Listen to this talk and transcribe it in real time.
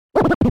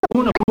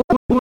1,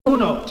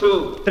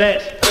 2, 3.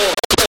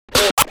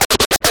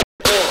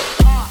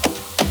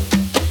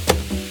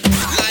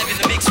 Live in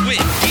the mix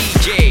with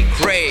DJ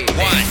Crave,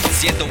 Juan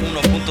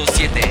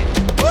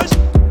 101.7.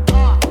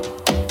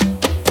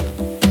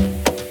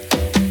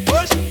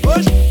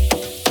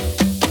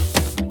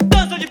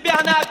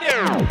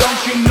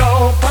 Don't you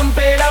know, pump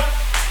it up.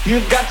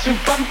 You've got to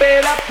pump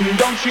it up.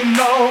 Don't you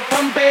know,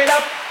 pump it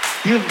up.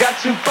 You've got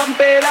to pump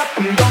it up.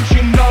 Don't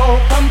you know,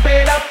 pump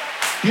it up.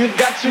 You've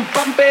got to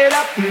pump it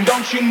up.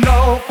 Don't you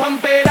know,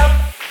 pump it up.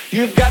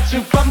 You've got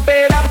to pump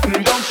it up.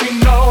 Don't you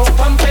know,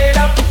 pump it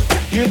up.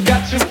 You've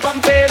got to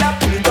pump it up.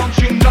 Don't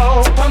you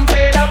know, pump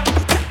it up.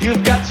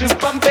 You've got to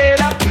pump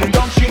it up.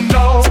 Don't you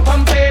know,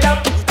 pump it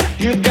up.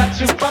 You've got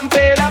to pump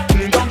it up.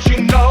 Don't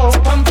you know,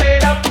 pump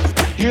it up.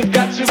 You've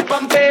got to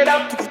pump it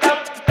up.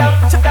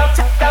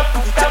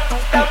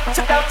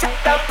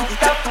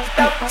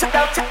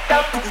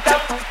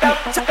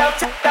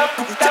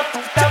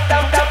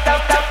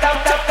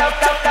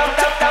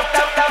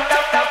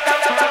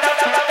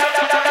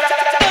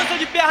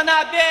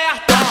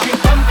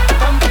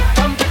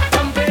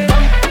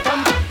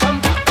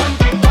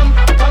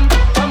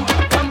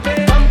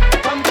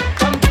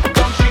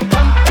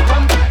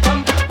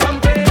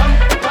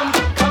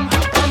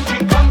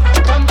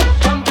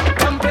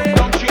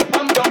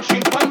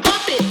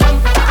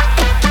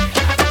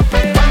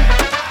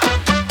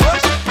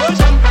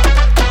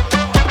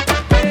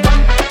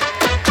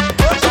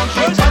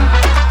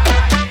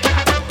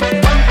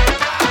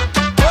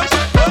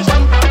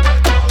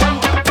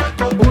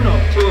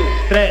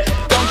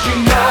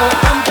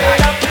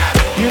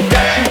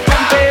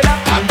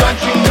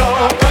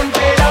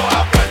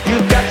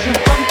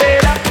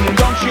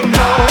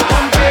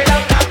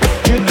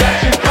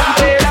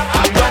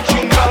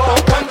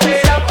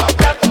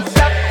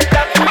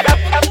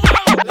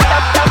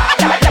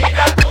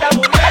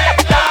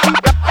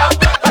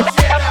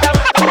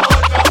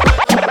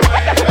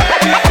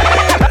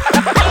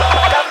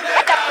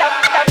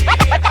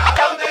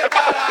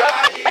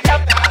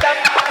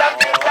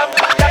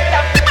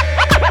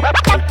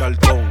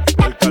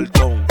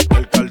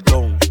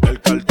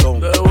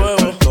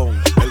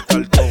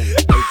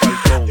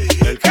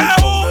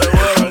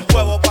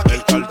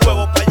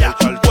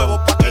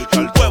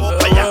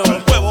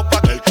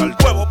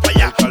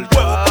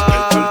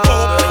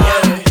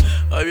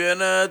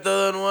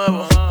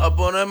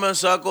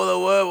 Saco de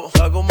huevo,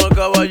 está como el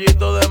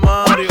caballito de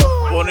Mario,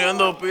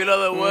 poniendo pila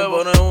de huevo.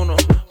 Pone uno,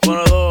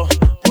 pone dos,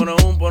 pone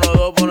un, pone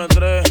dos, pone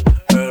tres.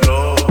 El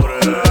hombre,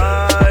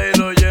 ay,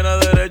 lo llena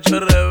derecho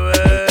al revés.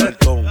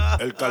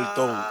 El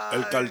cartón,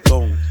 el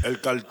cartón, el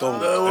cartón,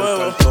 de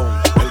huevo. El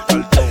cartón, el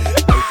cartón,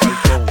 el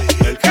cartón,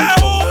 el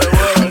cartón, de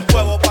huevo. El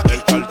huevo pa' que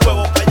el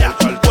huevo pa' allá,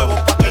 el huevo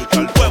pa' que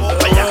el huevo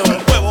pa' allá,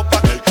 el huevo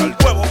pa' que el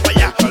huevo pa'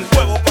 allá, el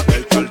huevo pa' que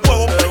el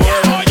huevo pa' allá.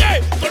 Oye,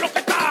 tú lo que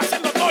estás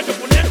haciendo toyo,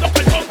 poniendo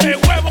perdón de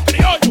huevo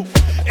criollo.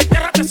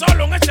 Entiérrate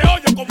solo en ese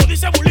hoyo, como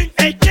dice Bulín,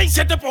 ey, ¿quién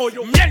se te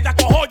pollo? Mierda,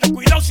 cojollo,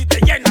 cuidado si te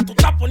llena, tú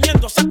estás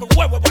poniendo saco en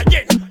huevo de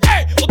ballena.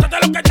 Ustedes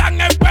los que están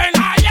en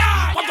pena,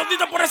 ¿cuántos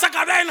tiros por esa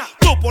cadena?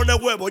 Tú pones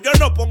huevo, yo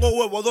no pongo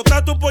huevo. ¿Dónde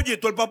está tu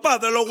pollito, el papá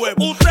de los huevos?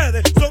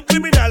 Ustedes son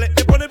criminales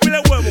que ponen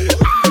pila de huevo.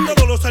 De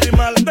todos los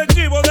animales, de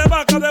chivo, de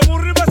vaca, de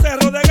burro y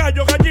becerro, de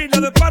gallo, gallina,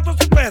 de patos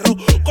y perros.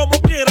 Como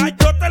quiera,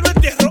 yo te lo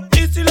entierro.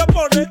 Y si lo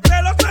pones,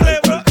 te lo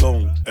celebro.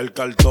 El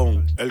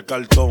cartón, el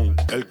cartón,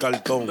 el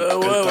cartón, el cartón, el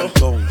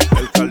cartón,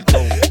 el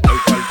cartón, el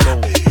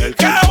cartón, el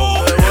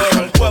cartón, de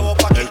huevo. El huevo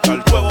pa' que el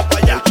huevo pa'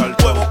 allá, el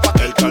huevo pa'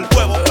 que el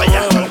huevo pa'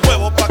 allá, el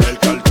huevo pa' que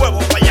el huevo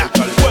pa' allá,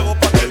 el huevo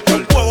pa' que el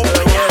huevo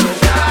pa' allá.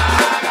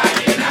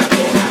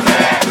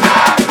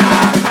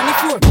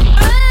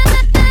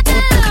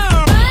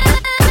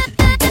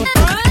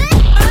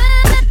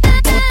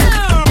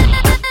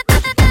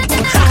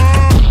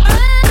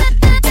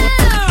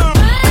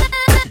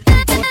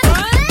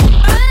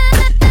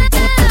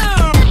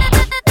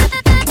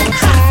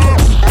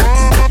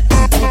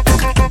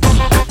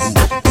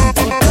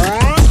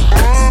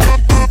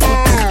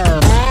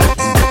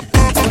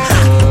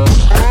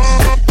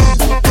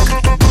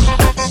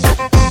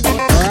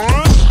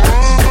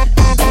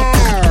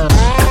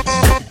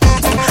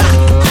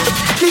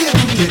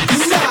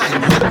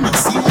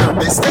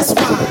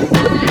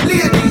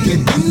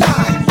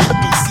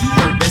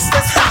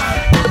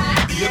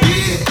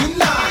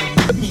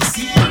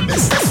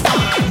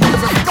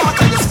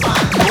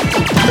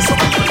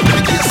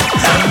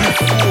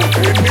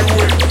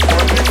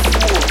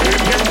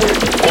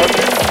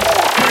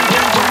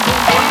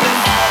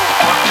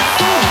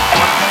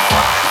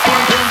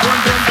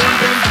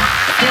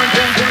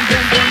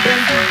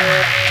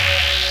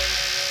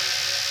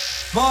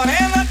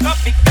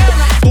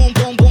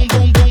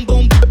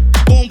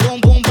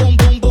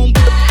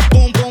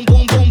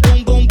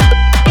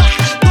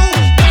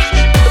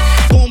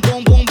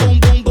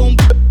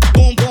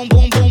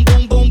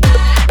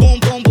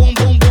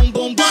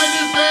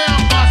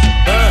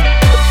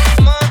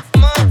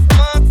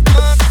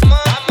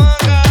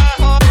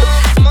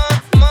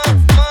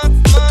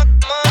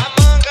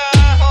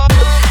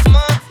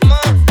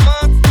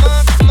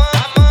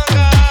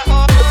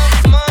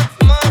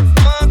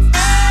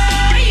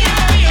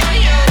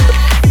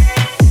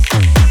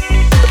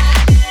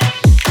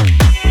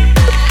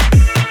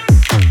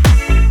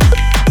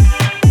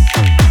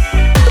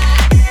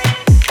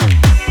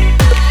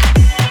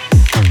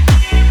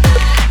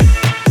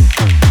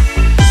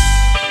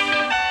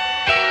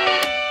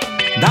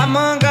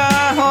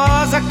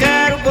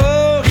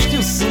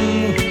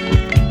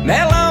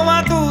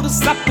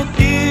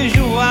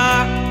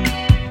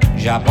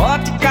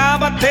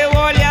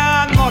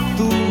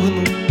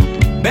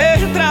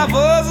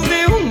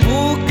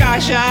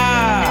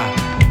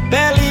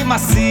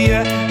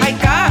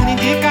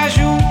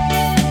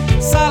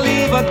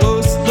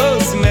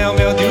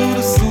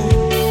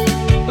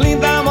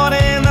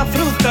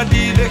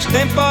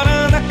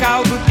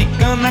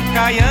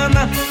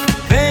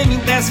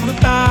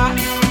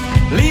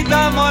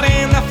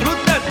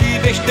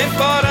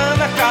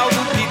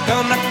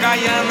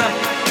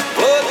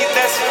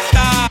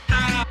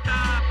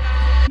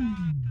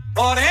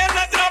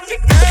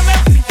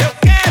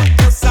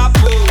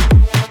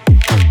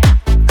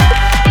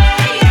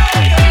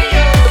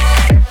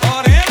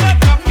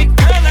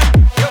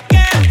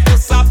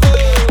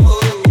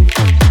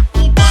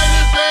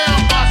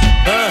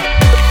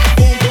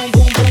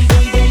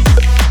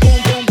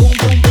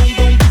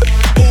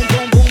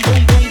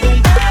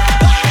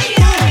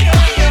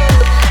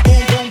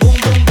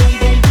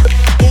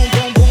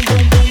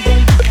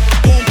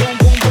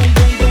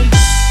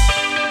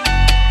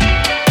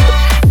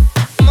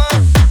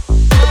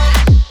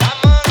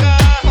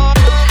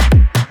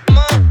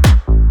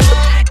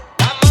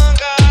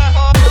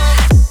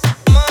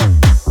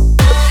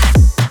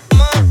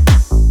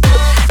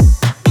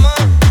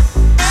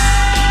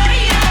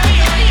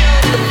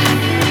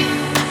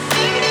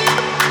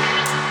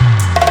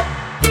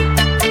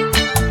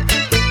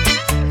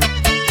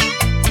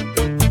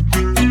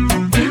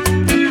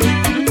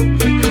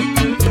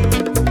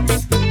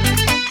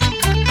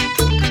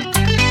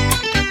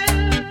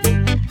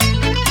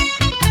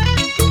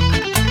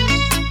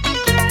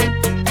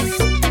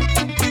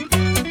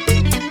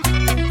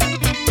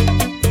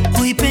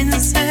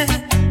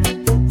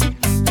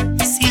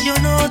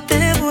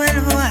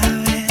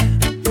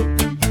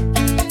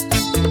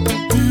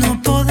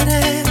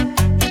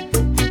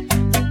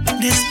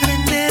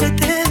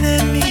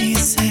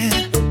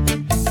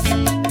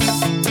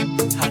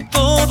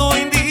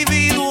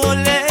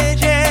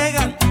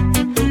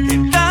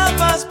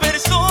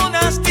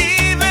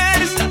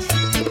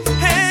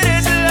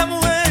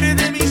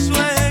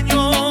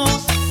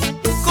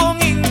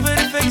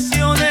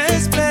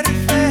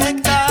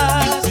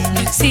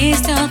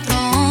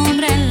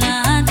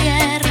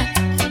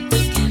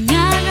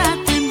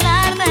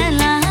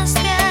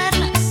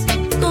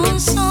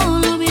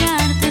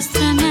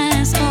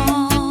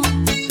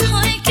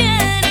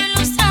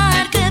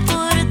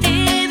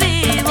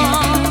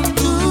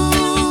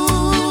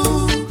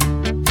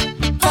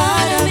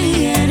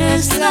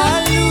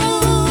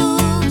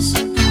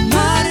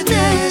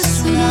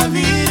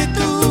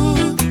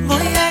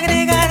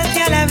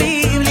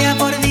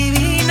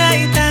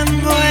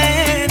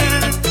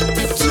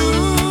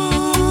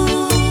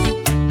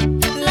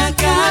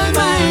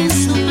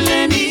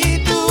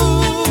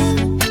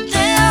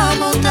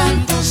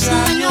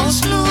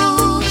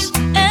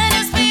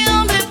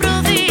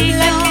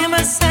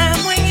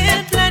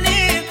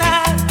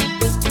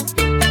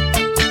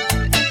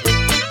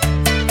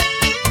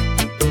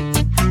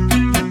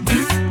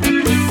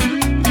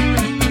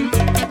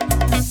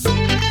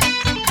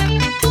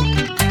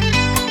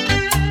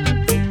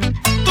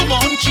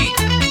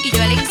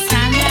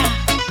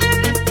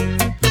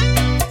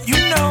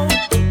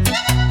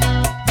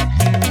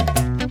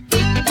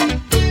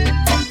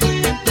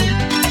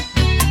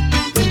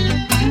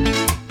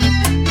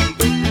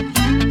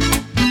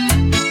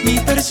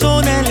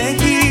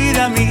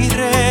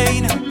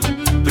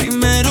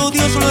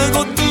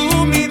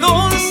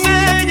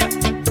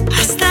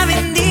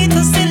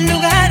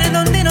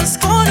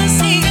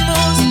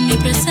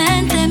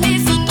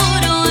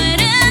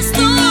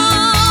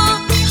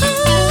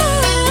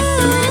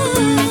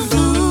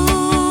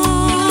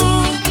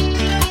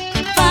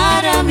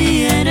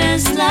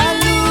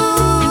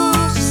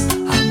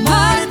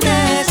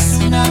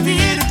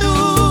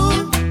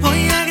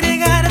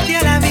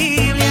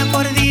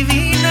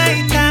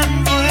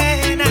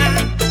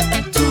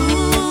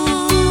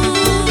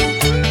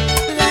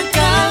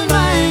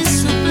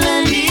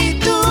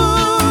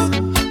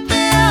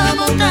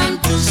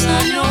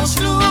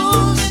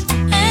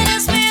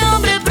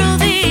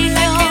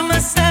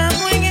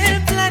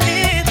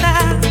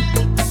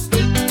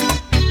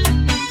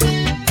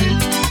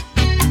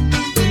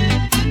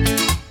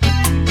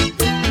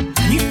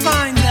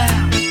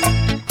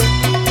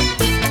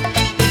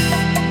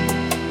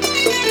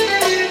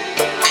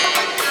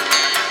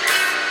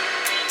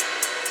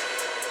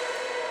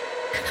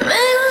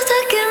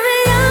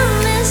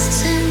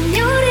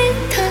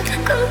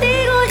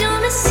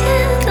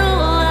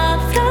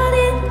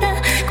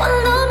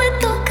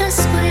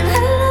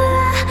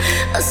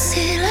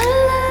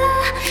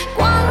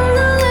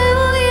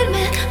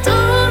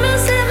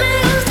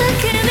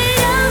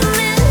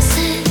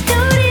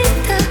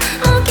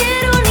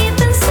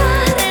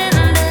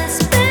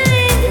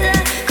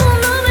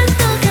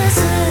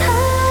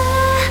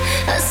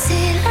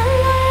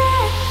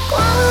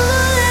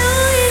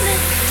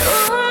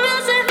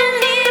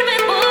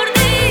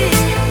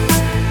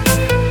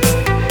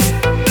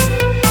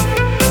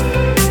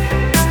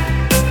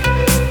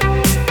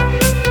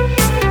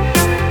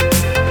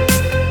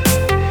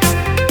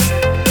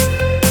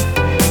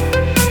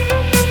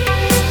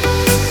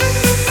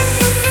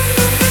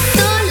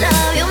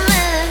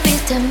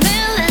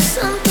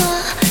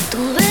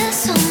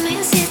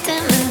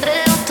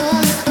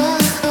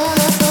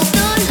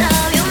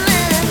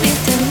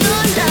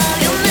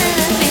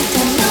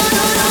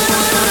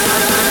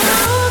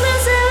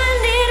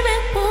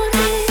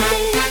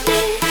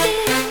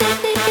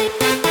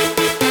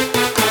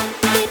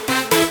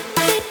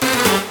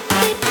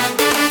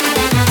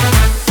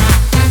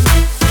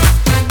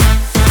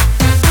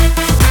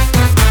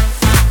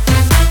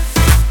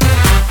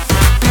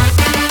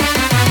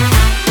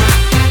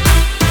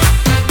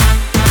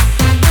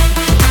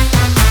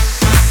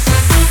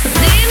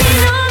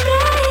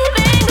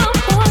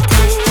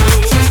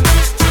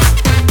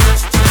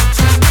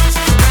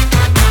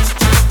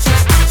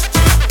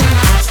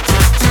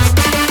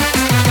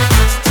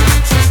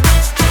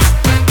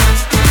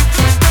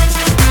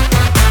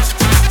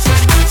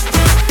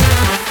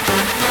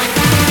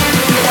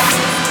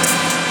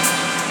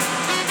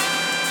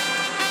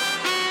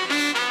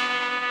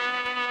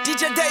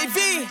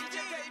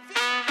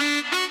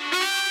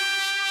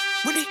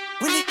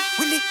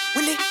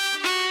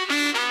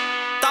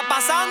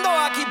 pasando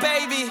aquí,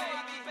 baby?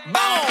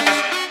 ¡Vamos!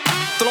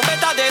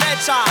 Trompeta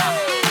derecha,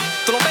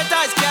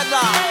 trompeta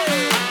izquierda.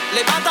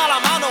 Levanta la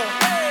mano,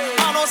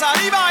 manos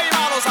arriba y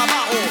manos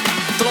abajo.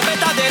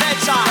 Trompeta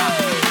derecha,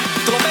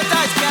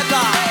 trompeta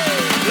izquierda.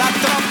 La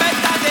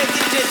trompeta de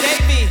DJ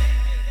Davey.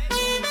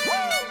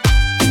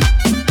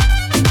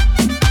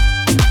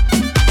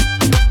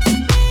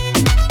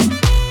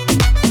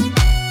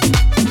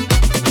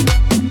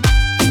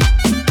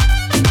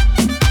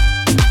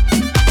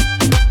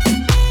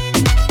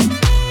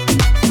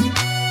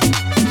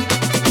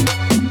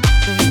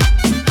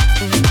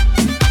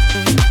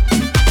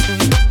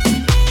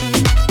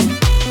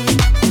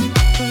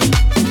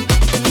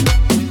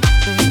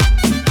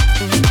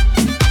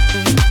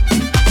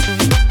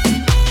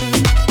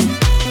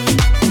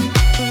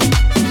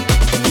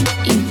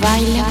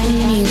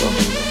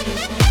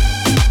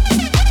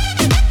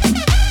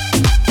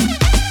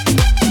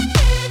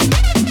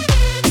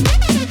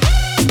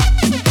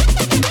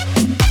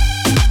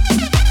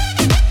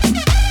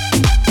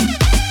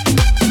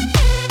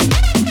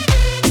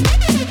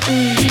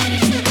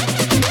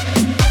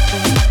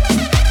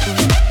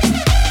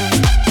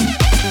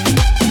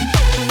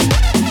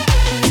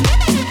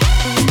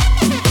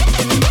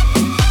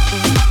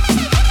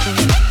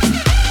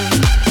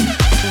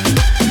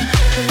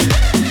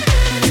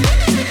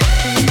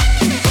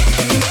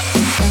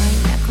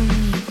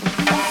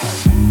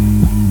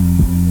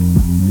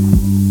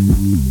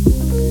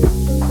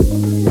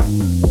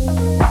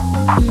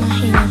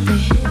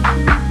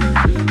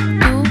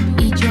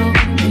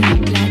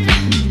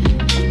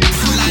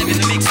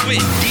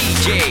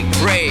 DJ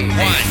Crave,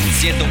 Juan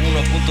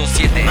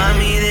 101.7.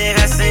 Mami,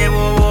 deja ese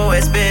bobo,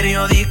 es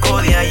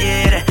periódico de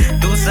ayer.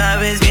 Tú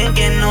sabes bien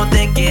que no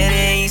te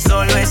quiere y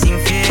solo es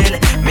infiel.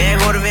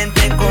 Mejor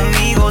vente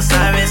conmigo,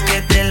 sabes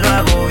que te lo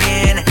hago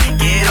bien.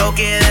 Quiero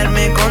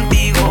quedarme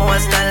contigo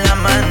hasta el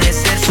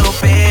amanecer. So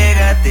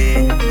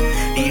pégate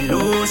y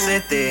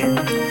lúcete,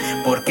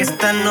 porque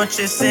esta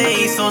noche se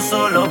hizo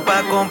solo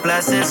pa'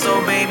 complacer.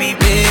 So baby,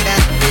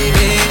 pégate,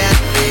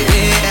 pégate,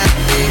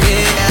 pégate,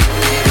 pégate.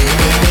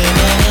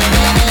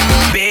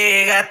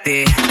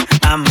 Pégate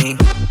a mí.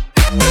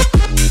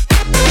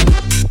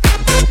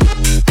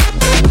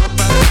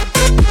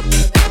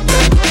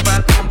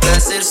 Pa'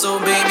 complacer, so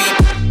baby.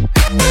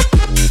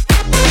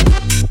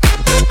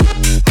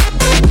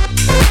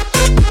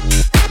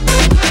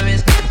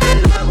 Sabes que te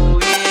lo hago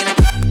bien.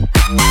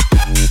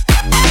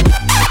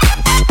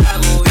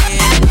 Hago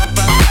bien.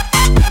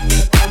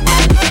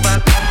 Pa'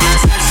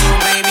 complacer, so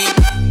baby.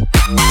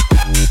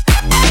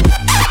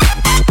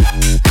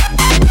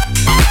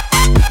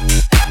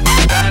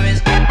 Sabes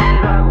que te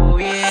lo hago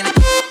bien.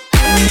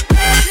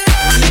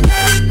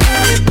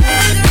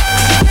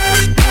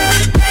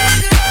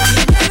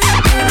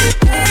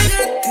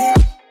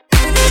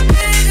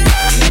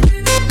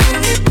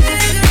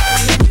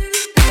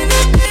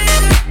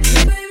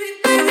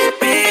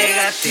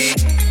 Pégate.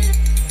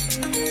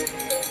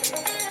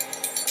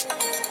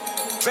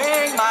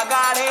 Vem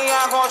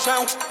magareia,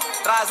 rojão,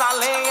 traz a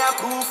lenha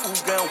pro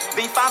fogão,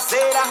 vem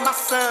fazer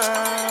armação.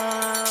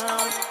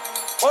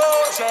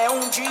 Hoje é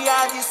um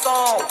dia de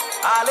sol,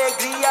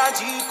 alegria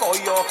de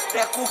coió,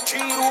 é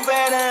curtir o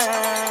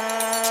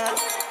verão.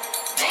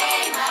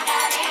 Vem,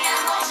 magareia,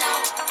 rojão,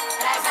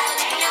 traz a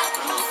lenha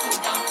pro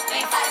fogão,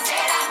 vem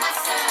fazer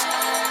armação.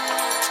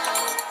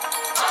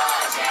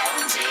 Hoje é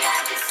um dia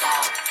de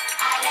sol,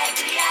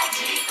 alegria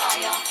de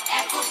coió, é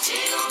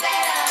curtir o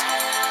verão.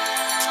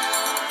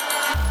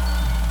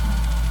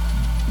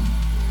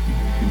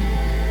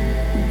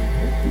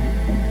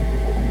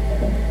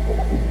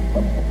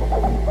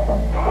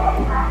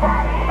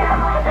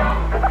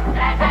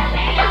 Traz a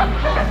lenha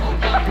pro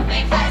fogão,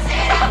 vem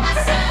fazer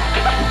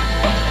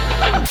armação.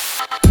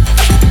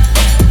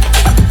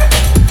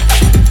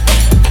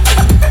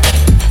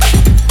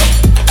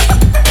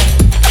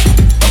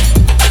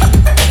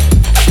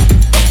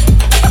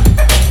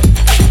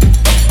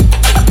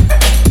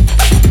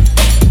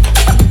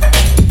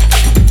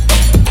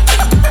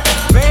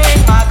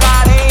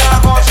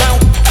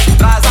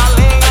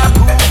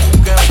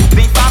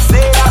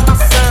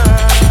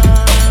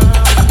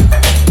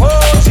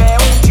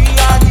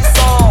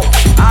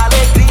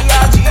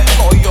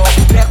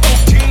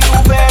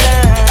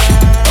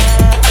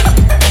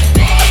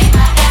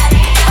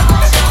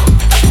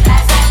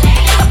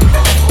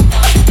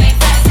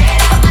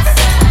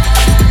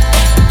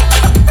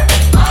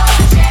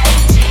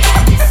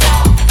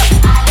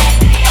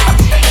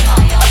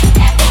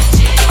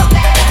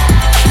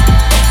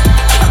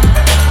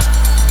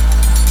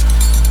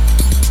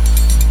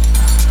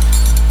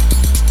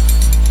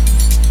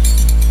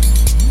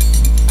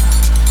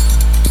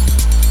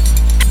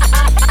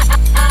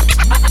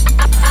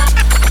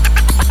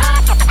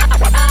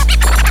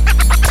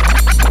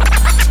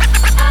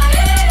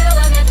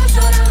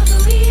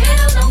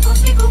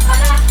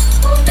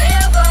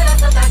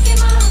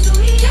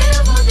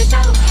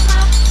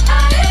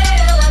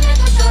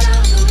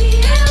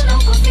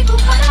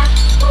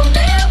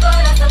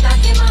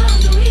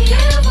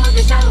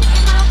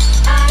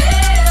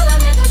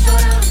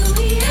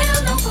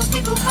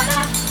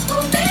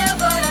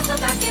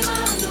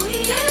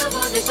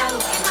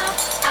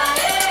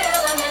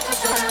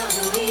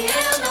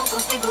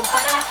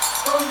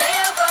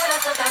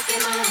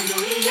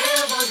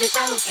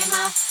 deixá-lo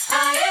queimar.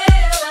 Aê,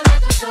 eu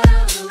lamento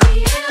chorando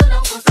e eu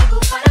não consigo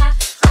parar.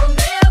 O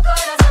meu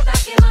coração tá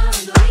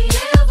queimando e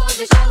eu vou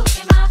deixá-lo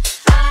queimar.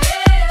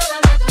 Aê, eu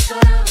lamento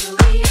chorando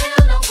e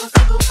eu não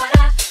consigo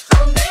parar.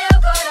 O meu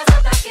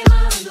coração tá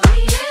queimando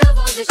e eu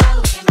vou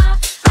deixá-lo queimar.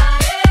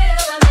 Aê,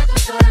 eu lamento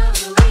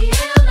chorando e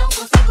eu não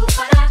consigo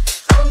parar.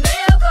 O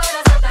meu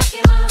coração tá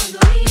queimando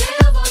e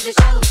eu vou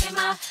deixá-lo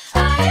queimar.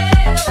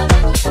 Aê, eu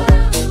lamento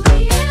chorando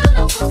e eu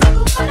não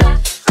consigo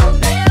parar. O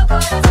meu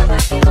coração tá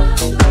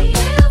queimando e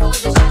eu vou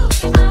deixá-lo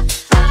queimar.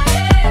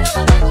 Aê, eu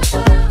lamento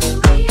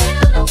chorando e eu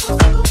não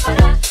consigo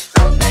parar. O meu coração tá queimando e eu vou deixá-lo queimar. Aê, eu lamento chorando e eu não consigo parar.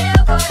 O meu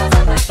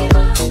coração tá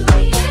queimando e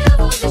eu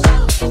vou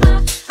deixá-lo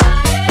queimar. Aê, eu lamento chorando e eu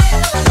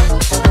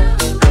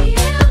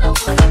não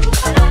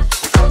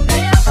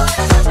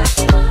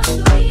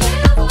consigo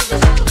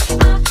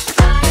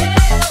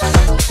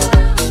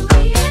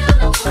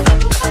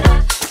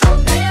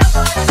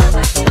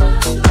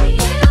parar. O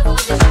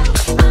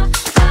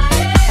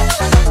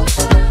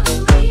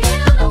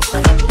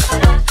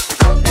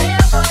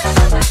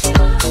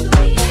meu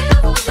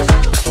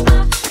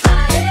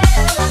coração tá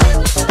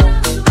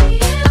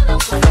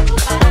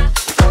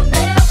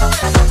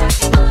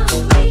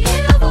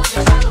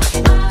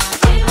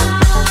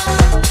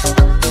queimando e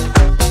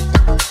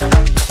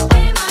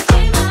eu vou deixá-lo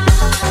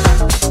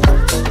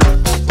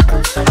queimar.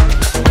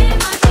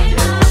 Aê, eu lamento chorando e eu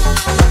não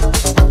consigo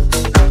parar. O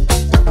meu coração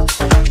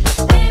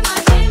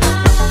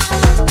tá queimando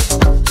e eu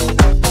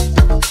vou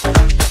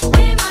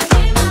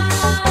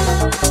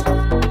deixá-lo queimar. Aê,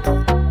 eu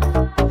lamento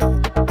chorando e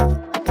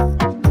eu não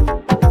consigo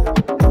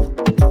parar. O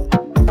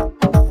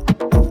meu coração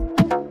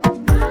tá queimando e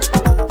eu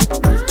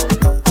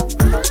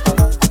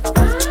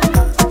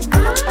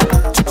vou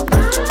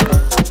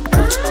deixá-lo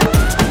queimar.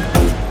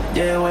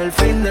 Llegó el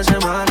fin de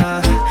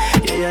semana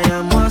y ella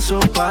llamó a su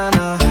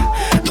pana.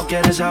 No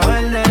quiere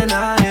saber de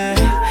nadie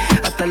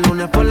hasta el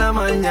lunes por la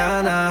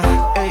mañana.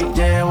 Ey,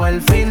 llegó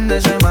el fin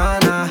de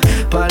semana,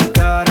 pa'l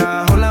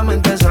carajo la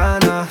mente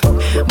sana.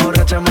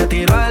 Borracha me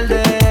tiró al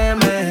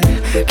DM,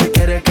 que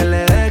quiere que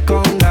le dé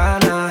con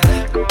ganas.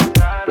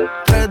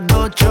 3, 2,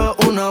 8,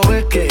 1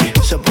 whisky,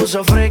 se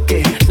puso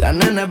freaky. La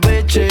nena es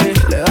bitchy,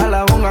 le da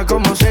la bonga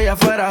como si ella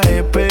fuera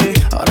hippie.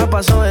 Ahora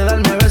pasó de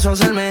darme besos a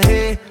hacerme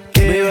hit.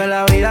 Vive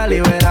la vida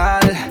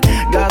liberal,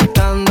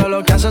 gastando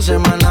lo que hace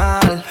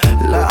semanal.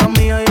 Las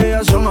amigas y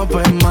ella son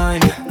open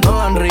mind, no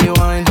dan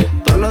rewind.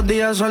 Todos los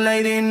días son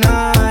lady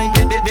night.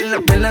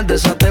 Viernes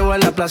desateo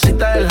en la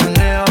placita del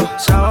janeo.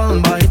 Sábado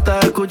en bajita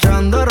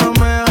escuchando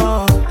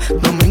Romeo.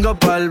 Domingo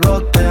pa'l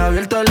bote,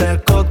 abierto el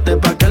escote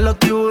pa' que los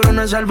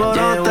tiburones se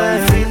alboroten. Llegó el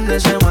fin de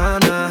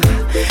semana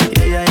y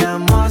ella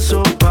llamó a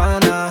su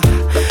pana.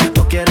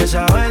 No quiere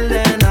saber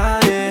de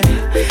nadie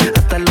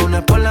hasta el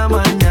lunes por la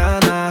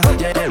mañana.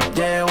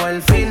 Llegó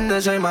el fin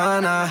de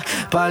semana,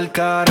 pa'l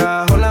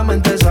carajo la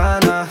mente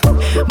sana.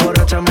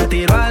 Borracha me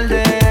tiró al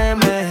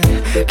DM,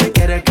 que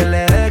quiere que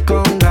le dé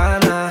con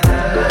ganas.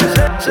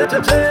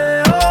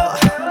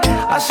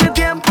 Hace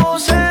tiempo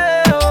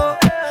seo,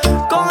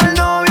 con el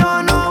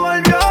novio no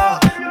volvió.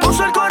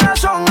 Puso el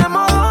corazón en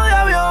modo de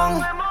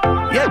avión.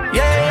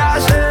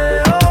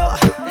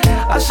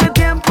 Hace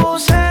tiempo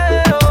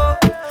seo,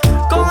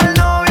 con el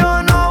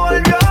novio no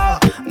volvió.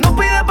 No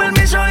pide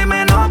permiso y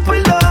menos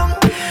perdón.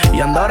 Y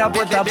anda ahora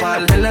puesta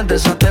pa'l viernes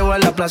desateo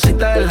en la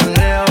placita del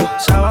janeo.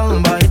 Sábado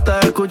en bajita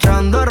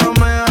escuchando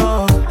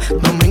Romeo.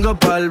 Domingo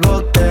pa'l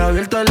bote,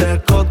 abierto el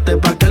escote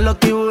pa' que los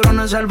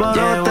tiburones se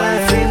alboroten. Llegó el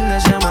fin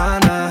de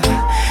semana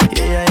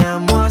y ella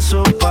llamó a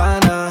su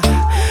pana.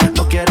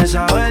 No quiere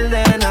saber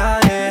de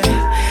nadie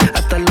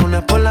hasta el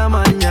lunes por la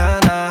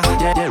mañana.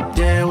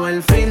 Llegó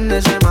el fin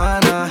de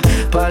semana,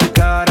 pa'l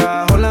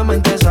carajo la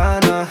mente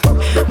sana.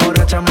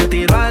 Borracha me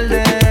tiró al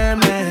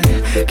DM,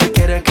 que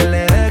quiere que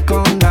le dé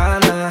con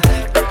ganas.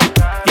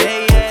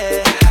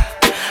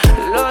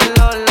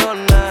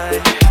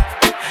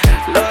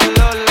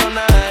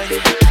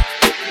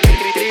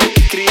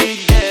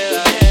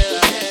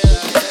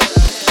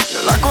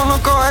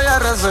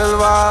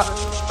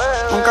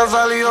 Nunca ha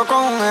salido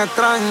con un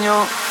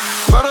extraño,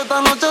 pero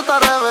esta noche está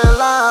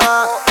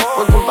revelada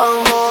por culpa de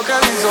un juego que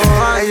le hizo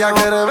daño. Ella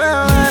quiere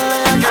beber,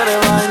 ella quiere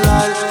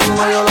bailar. Su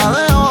novio la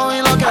dejó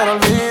y lo quiere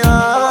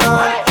olvidar.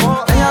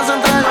 Ella se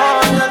entregó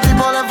y el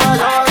tipo le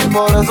falló y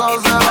por eso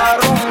se va a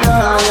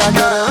rumbear. Ella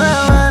quiere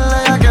beber,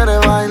 ella quiere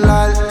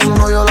bailar. Su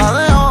novio la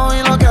dejó y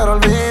lo quiere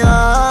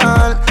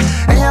olvidar.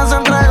 Ella se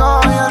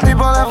entregó y el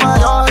tipo le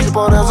falló y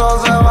por eso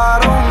se va a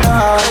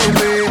rumbear.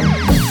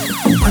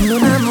 Cuando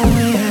una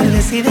mujer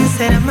decide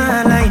ser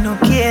mala y no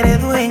quiere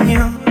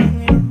dueño,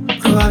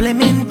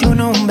 probablemente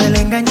un hombre le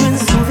engañó en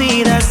su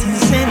vida sin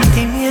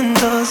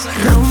sentimientos.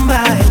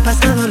 Rumba, el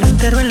pasado lo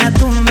enterró en la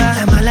tumba.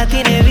 La mala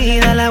tiene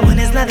vida, la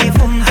buena es la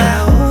difunta.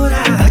 Ahora,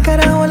 al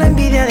carajo la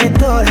envidia de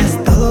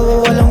todas.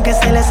 Todo bobo, aunque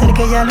se le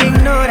acerque ya lo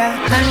ignora.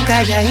 Tan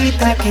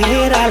calladita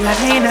que era la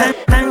nena,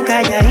 tan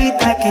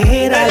calladita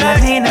que era la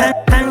nena,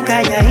 tan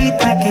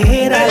calladita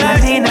que era la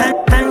nena,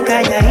 tan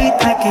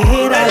calladita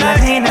que era la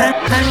nena,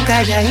 tan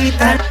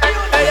calladita.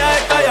 Ella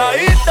es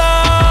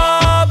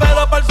calladita,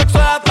 pero para el sexo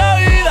es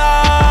atrevida.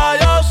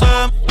 Yo sé,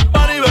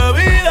 pan y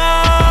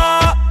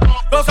bebida,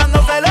 gozando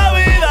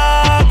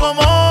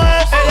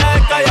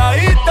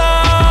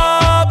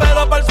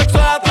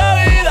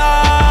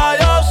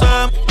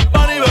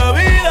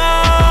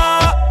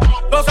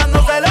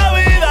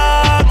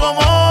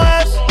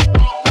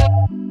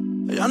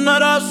no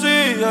era así,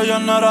 ella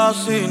no era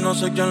así, no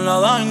sé quién la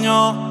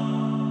dañó.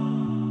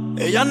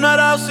 Ella no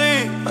era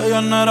así,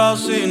 ella no era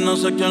así, no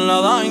sé quién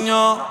la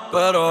dañó.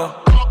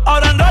 Pero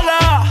ahora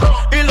enrola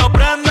y lo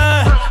prende,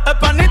 es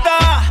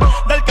panita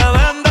del que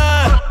vende.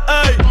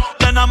 Ey,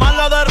 de nada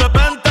malo de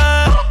repente.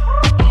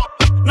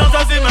 No sé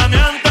si me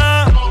miente,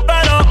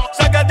 pero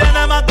sé que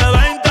tiene más de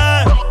 20.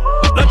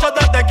 Los shots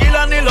de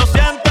tequila ni lo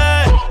siente.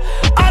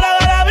 Ahora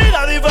ve la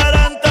vida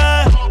diferente.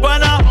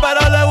 Buena,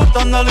 pero le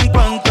gustan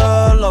delincuentes.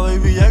 La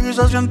baby llega y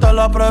se siente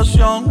la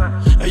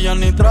presión. Ella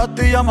ni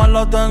trata y llama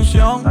la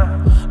atención.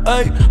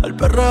 Ey, el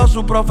perreo es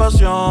su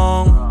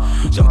profesión.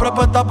 Siempre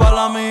puesta para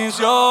la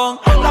misión.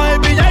 La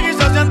baby llega y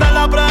se siente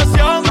la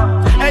presión.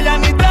 Ella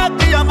ni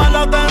trata y llama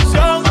la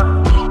atención.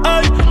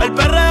 Ey, el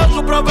perreo es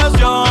su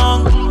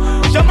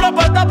profesión. Siempre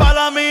puesta para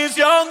la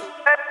misión.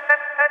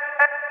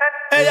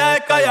 Ella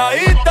es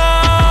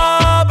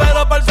calladita,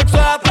 pero para el sexo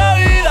es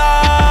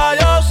atrevida.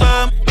 Yo sé,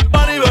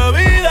 pan y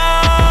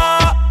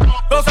bebida,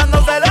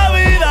 gozándose la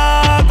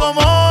vida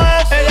como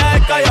es. Ella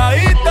es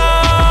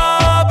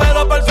calladita,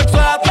 pero para el sexo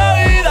es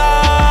atrevida.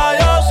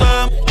 Yo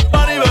sé,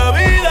 pan y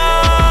bebida,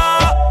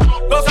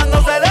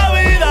 gozándose la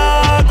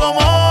vida como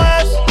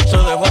es. Se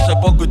dejó hace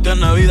poco y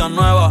tiene vida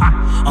nueva.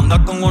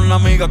 Anda con una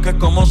amiga que es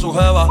como su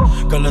jeva,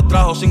 que le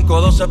trajo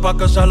 512 pa'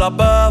 que se la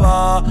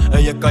beba.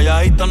 Ella es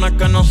calladita, no es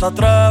que no se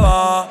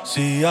atreva.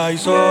 Si hay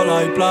sol,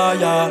 hay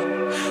playa.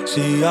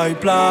 Si hay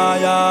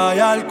playa, hay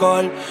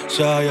alcohol.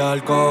 Si hay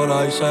alcohol,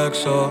 hay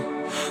sexo.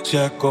 Si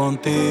es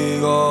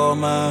contigo,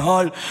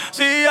 mejor.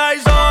 Si hay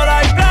sol,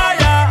 hay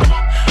playa.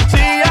 Si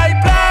hay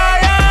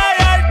playa, hay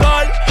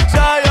alcohol. Si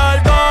hay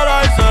alcohol,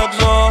 hay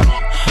sexo.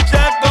 Si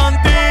es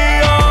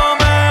contigo,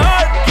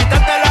 mejor.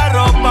 Quítate la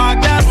ropa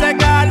que hace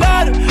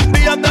calor.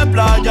 Días de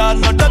playa,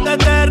 noches de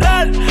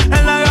terror.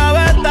 En la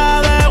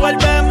gaveta dejo el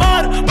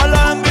temor. Pa'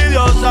 las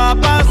envidiosas,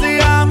 paz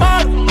y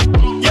amor.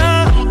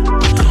 Yeah,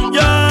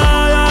 yeah,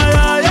 yeah,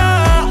 yeah,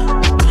 yeah.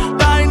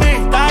 Tiny,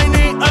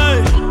 tiny, ey.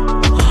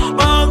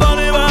 Vamos con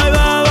mi baby,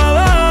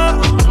 bebé.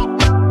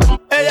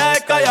 Ella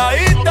es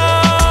calladita,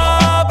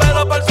 pero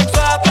para el sexo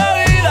es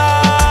atrevida.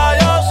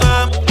 Yo sé,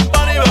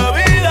 pan y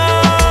bebida,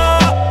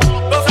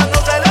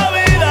 gozándose la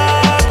vida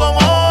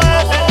como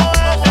es.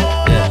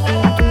 Yeah,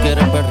 tú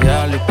quieres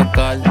perrear y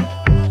pecar,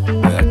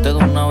 pegarte de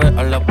una vez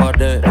a la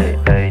pared.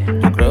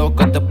 Yo creo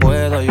que te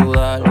puedo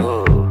ayudar.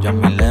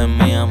 Llámale,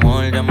 mi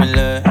amor,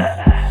 llámale.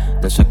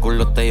 De ese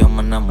culote yo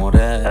me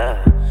enamoré.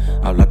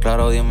 Habla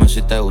claro, dime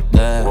si te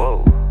gusté,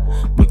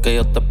 porque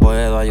yo te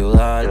puedo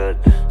ayudar.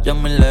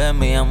 Llámale,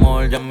 mi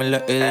amor,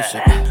 llámale y dice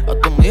a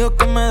tu amigo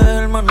que me deje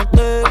el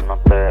manoteo.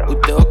 Hoy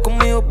te vas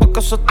conmigo pa'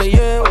 casa te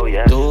llevo.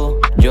 Tú,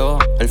 yo,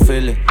 el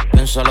feeling,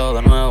 piénsalo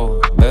de nuevo.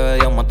 Bebé,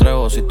 yo me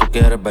atrevo si tú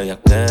quieres.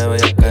 Bellaqueo,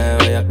 bellaqueo,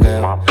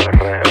 bellaqueo.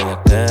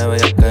 Bellaqueo,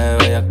 bellaqueo,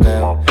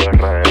 bellaqueo.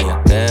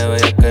 Bellaqueo,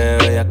 bellaqueo,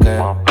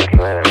 bellaqueo.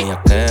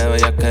 Bellaqueo,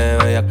 bellaqueo,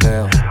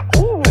 bellaqueo.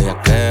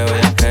 Bellaqueo,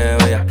 bellaqueo,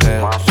 bellaqueo.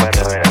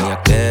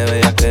 Bellaqueo,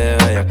 bellaqueo,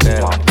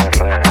 bellaqueo.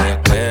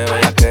 Bellaqueo,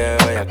 bellaqueo,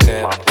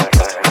 bellaqueo.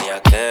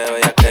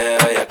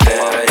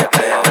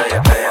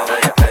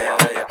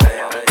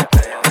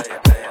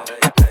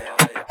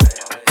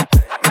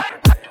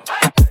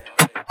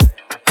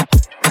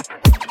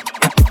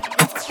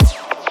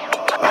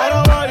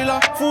 Ahora baila,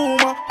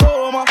 fuma,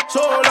 toma,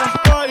 sola.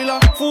 Baila,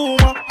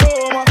 fuma,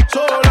 toma,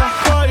 sola.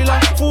 Baila,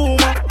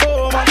 fuma,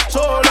 toma,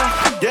 sola.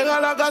 Llega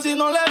a la casa y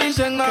no le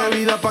dicen nada. Qué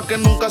vida pa' que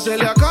nunca se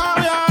le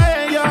acabe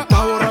a ella.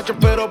 Está borracha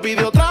pero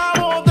pide otra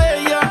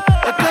botella.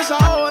 Es que esa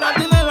hora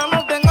tiene la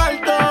nota en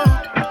alto.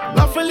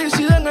 La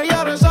felicidad en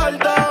ella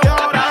resalta. Y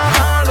ahora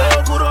lo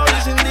oscuro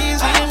y sin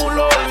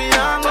disimulo,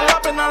 olvidando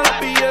la pena la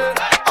pillé.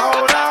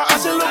 Ahora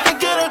hace lo que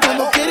quiere,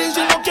 cuando quiere y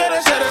si no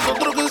quiere ser el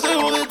otro que se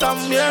jode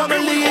también. Cuando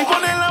el DJ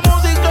pone la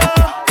música,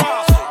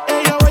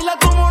 ella baila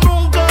como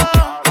nunca.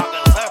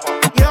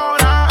 Y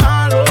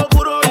ahora lo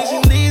oscuro y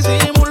sin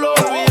disimulo,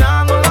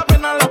 olvidando la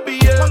pena la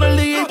pillé. Cuando el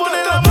DJ pone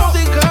la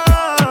música,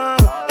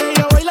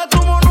 ella baila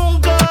como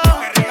nunca.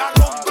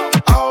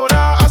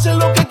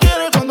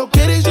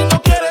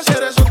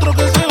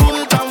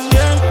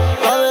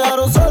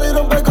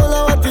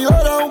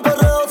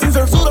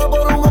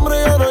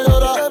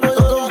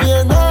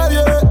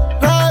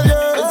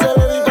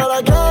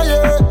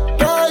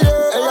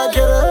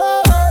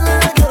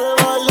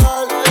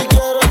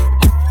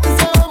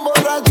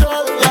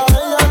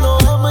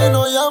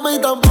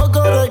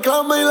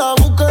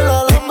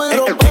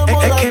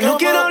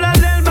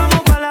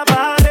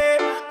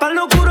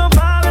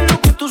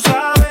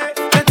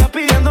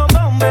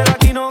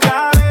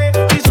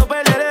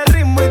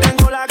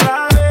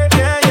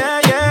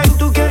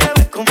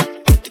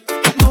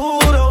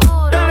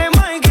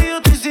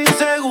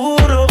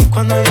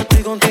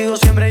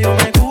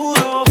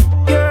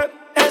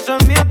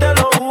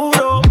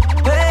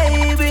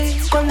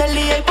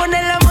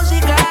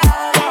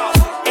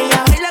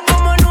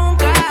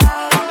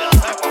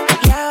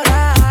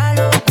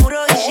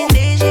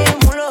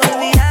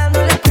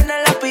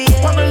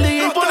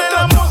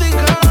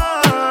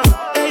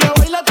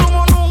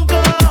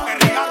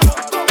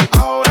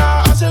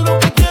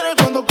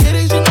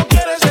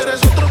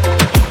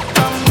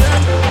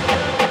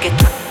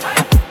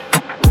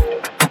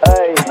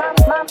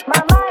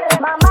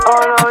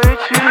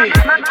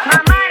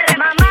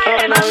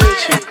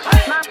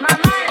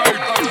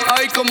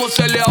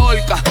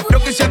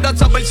 quisiera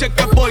saber si es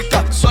que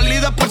porca.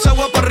 Salida por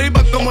agua para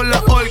arriba como la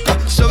orca.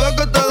 Se ve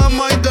que te da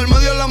maíz del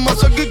medio de la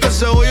mazorca y que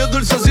cebolla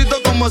dulcecito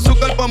como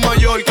azúcar pa'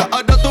 Mallorca.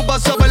 Ahora tú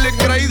vas a ver la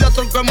increíble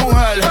tronco de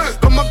mujer.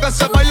 Como que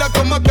se baila,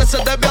 como que se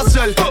debe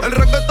hacer. El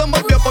reggaetón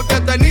volvió porque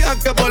tenía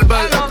que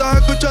volver. Estás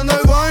escuchando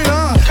el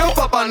vaina, un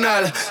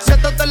papanel.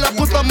 Siéntate en la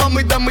puta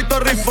mami de mi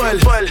Torre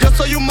Eiffel. Yo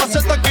soy un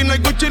maceta, aquí no hay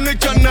Gucci ni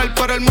Chanel.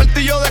 Pero el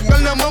martillo de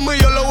carne, mami,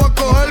 yo lo voy a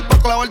coger pa'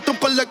 clavarte un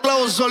par de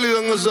clavos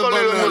sólidos en ese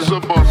panel.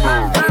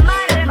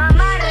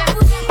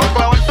 Pa'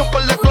 clavarte un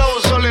par de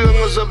clavos sólidos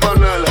en ese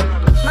panel.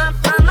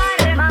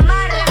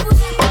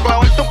 Pa'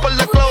 clavarte un par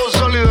de clavos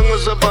sólidos en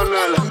ese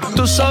panel.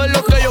 Tú sabes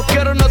lo que yo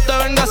quiero, no te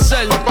vengas a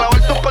hacer. Pa'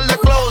 clavarte un par de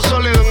clavos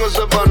sólidos en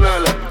ese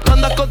panel. Tú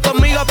andas con tu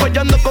amiga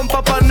apoyando con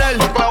Papanel.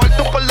 Pa'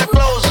 clavarte un par de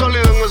clavos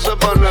sólidos en ese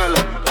panel.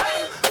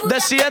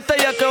 Decídete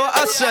ya qué vas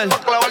a hacer. Pa'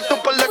 clavarte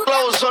un par de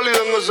clavos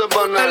sólidos en ese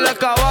panel. En la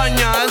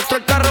cabaña, dentro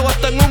del carro o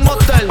hasta en un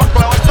motel. Pa'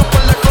 clavarte un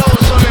par de clavos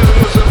sólidos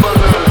en ese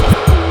panel.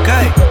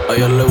 ¿Qué? A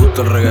ella le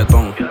gusta el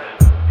reggaetón.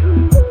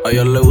 A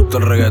ella le gusta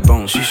el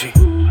reggaetón. Sí, sí.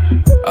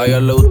 A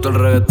ella le gusta el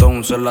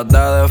reggaetón. Se las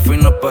da de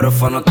fina pero es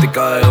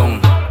fanática de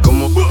don.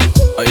 ¿Cómo?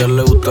 A ella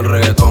le gusta el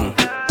reggaetón.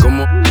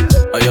 ¿Cómo?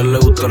 A ella le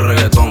gusta el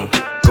reggaetón.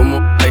 ¿Cómo?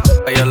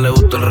 A ella le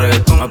gusta el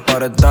reggaetón.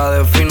 Aparenta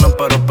de fina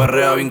pero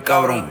perrea bien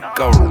cabrón.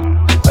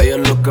 Cabrón. A ella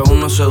es lo que es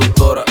una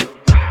seductora.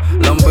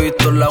 La han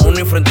visto en la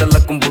uni frente a la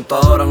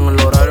computadora. En el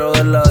horario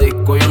de la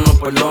disco ella no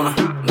perdona.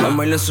 La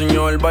May le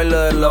enseñó el baile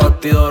de la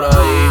bastidora.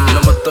 Y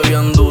la mete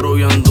bien duro,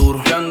 bien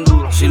duro.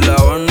 Si la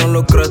ven no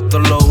lo crees, te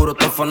lo juro.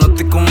 Tan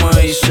fanático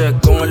me hice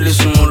con el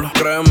disimulo.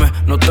 Créeme,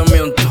 no te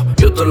miento,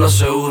 yo te lo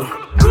aseguro.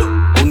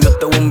 Un día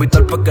te voy a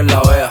invitar pa' que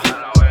la veas.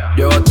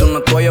 Llévate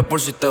una toalla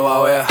por si te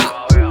babea.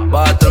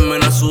 Vas a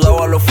terminar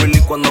sudado a los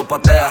Phillies cuando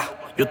pateas.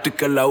 Yo estoy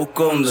que la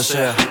busco donde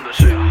sea.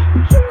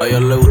 A ella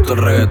le gusta el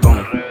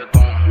reggaetón.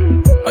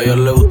 A ella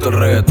le gusta el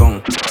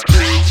reggaetón.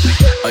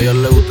 A ella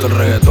le gusta el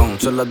reggaetón.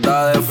 Se las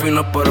da de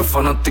fina pero es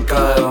fanática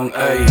de don.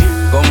 Ey,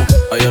 ¿cómo?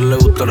 A ella le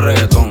gusta el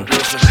reggaetón.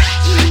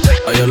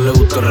 A ella le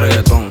gusta el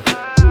reggaetón.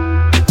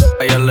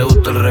 A ella le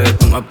gusta el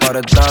reggaetón.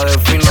 Aparenta de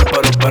fina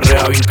pero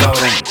perrea bien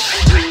cabrón.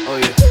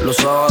 Oye, los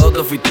sábados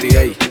de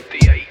 58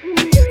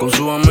 con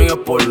sus amigas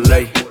por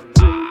ley.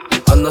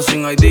 Anda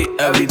sin ID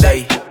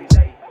everyday.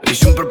 Y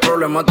siempre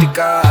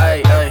problemática,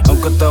 ey, ey.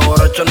 Aunque esté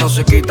borracha no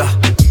se quita.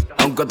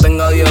 Aunque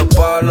tenga 10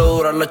 palos,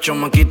 dura la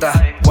chamaquita.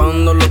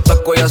 Cuando los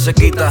tacos ya se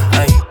quita,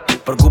 ey.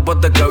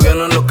 Preocúpate que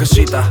vienen los que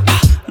cita.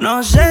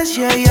 No sé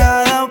si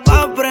ella da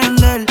pa'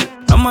 aprender.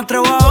 No me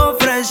atrevo a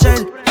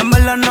ofrecer. En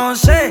verdad no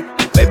sé,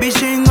 baby,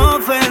 sin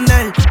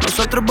ofender.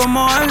 Nosotros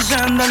vamos a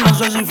encender. No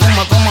sé si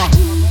fuma, toma.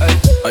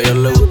 A ella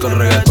le gusta el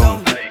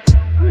reggaetón.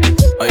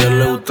 A ella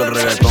le gusta el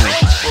reggaetón.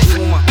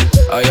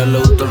 A ella le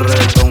gusta el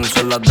reggaetón.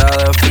 Se las da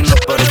de fino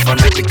pero es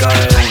fanática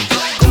de don.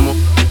 ¿Cómo?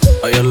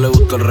 A ella le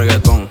gusta el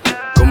reggaetón.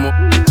 ¿Cómo?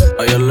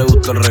 A ella le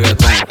gusta el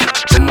reggaetón.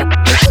 ¿Cómo?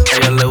 A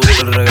ella le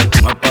gusta el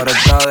reggaetón.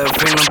 Aparenta de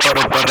fino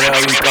pero perrea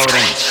bien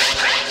cabrón.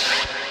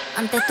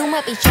 Antes tú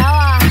me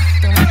pichabas,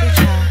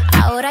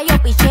 ahora yo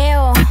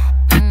picheo.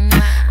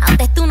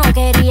 Antes tú no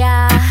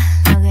querías,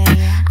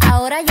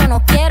 ahora yo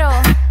no quiero.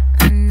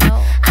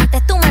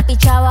 Antes tú me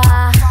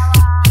pichabas,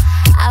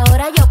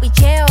 ahora yo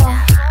picheo.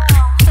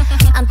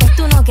 Antes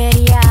tú no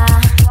querías,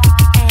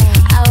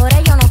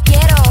 ahora yo no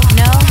quiero.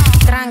 No,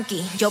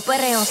 tranqui, yo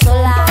perreo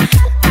sola.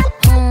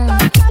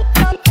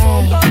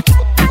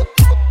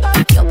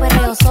 Yo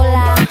perreo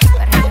sola.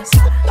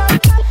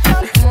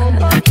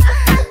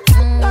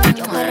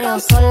 Yo perreo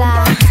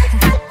sola.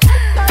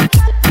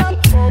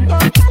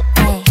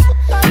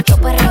 Yo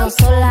perreo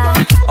sola.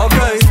 Ok,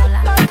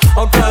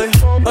 ok,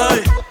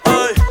 ay,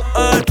 ay,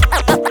 ay.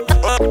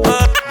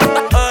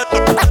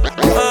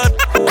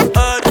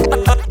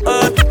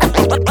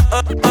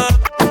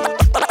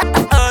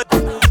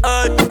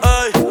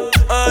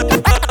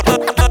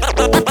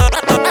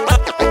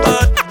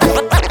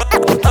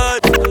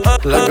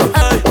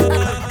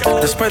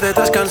 Después de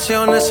 3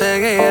 canciones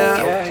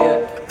seguía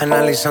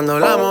analizando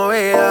la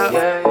movida.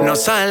 No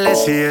sale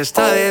si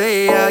está de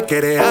día.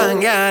 Quiere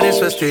hanguear en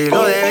su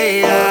estilo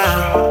de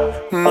vida.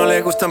 No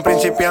le gustan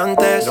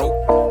principiantes,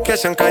 que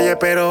sean calle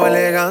pero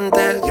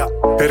elegantes.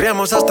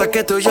 Perreamos hasta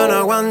que tú y yo no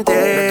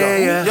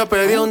aguante. Yo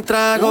pedí un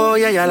trago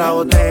y ella la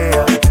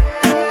botella.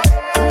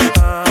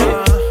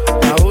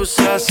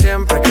 Abusa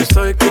siempre que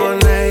estoy con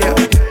ella.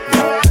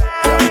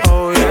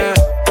 Oh yeah,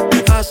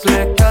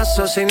 hazle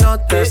caso si no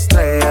te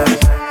estrellas.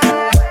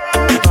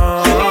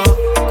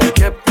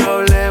 Qué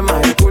problema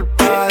es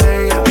culpa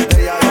de ella.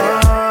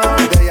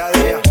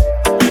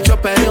 Yo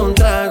pedí un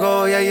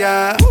trago y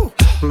ella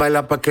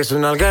baila pa' que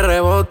suena el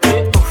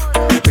rebote.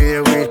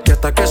 Pide whisky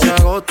hasta que se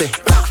agote.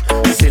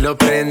 Si lo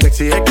prende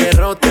exige que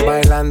rote.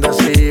 Bailando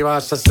así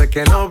vas a hacer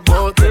que no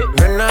bote.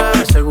 Nena,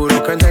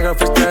 seguro que al llegar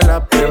fuiste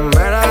la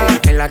primera.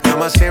 En la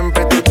cama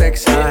siempre tú te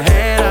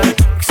exageras.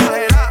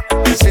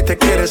 Si te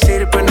quieres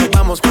ir pues nos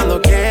vamos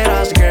cuando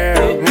quieras,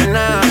 girl.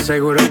 Nena,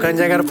 seguro que al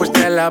llegar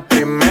fuiste la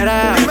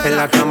primera. En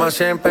la cama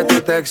siempre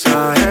tú te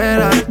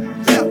exageras.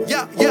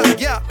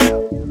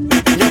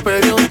 Yo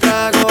pedí un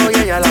trago y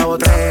ella ella la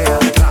botella.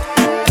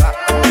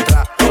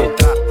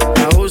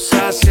 La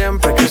usa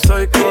siempre que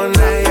estoy con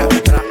ella.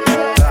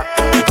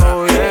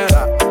 Oh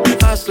yeah,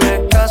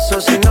 hazle caso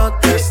si no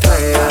te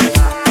estrellas.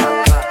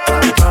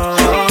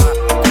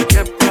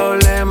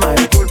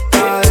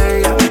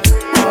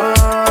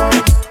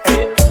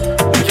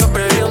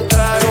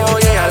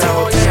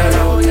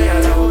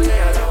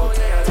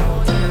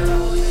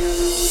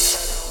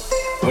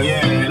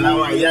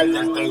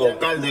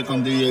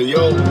 Con DJ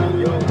Yo,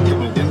 y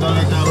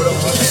metiéndole cabrón,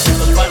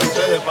 esto es para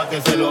ustedes, pa' que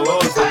se lo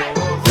gocen.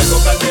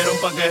 Tengo calderón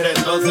pa' que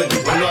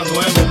retocen, vuelvo a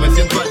nuevo, me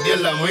siento al día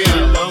en la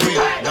mía, mami.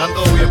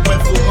 Dando bien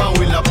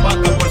perfumado y la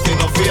paca por si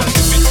no fían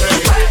sin mi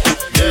estrella.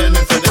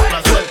 Llénense de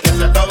placer, que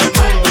se acaba el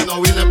mundo y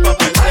no vine pa'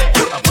 perder.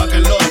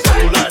 Apaguen los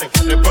celulares,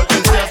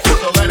 repórtense a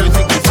sus hogares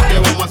y sin que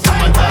vamos a hacer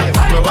maldades.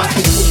 Muevan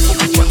su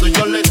pulso, cuando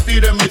yo les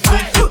tire mi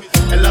susto,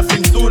 en la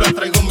cintura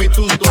traigo mi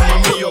tunto,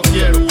 mami yo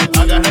quiero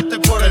agarrarte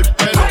por el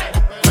pelo.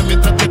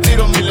 Mientras te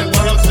tiro mi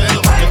lengua a los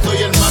senos, yo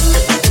soy el más que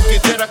tú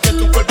quisieras que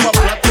tu cuerpo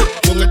aplaste.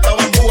 Con esta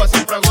bambúa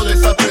siempre hago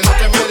desastre, no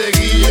te me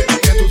desguille,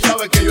 que tú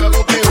sabes que yo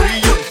hago que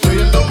brille. Soy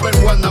el number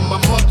one, nada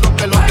más monstruo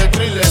que los de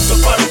thriller. Esto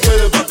es para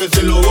ustedes, pa' que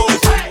se lo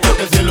gocen, pa'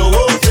 que se lo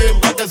gocen,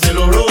 pa' que se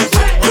lo rocen.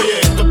 Oye,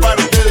 esto es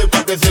para ustedes,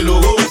 pa' que se lo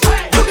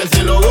gocen, pa' que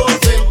se lo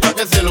gocen, pa'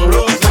 que se lo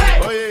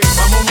rocen. Oye,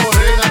 vamos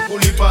morena,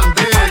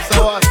 culipandea,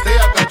 esa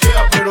batea,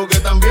 cachea, pero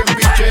que también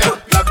pichea.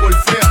 La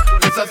golfea,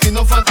 esa sí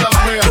no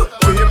fantasmea.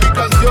 Oye, mi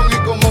canción y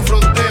como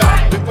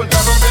frontea, no importa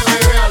donde me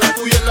vea, la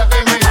tuya es la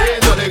que me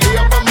llena.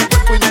 Alegría pa' mi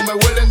cuerpo y no me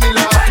huelen ni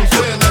las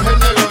azucenas. Es el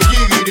negro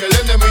Jigiri, el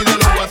enemigo de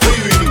los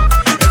guasibiri,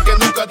 el que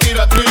nunca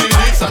tira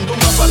trilili.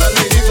 Sandunga pa' la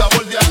ley,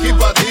 sabor de aquí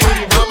pa' ti,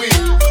 mami.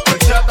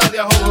 Horchata de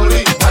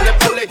ajonjolí, dale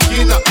por la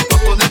esquina, pa'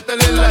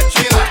 ponértela en la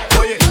china.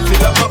 Oye, si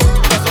las más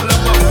putas son las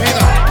más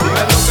finas,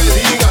 diga lo que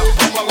diga,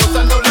 vamos a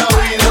gozarnos la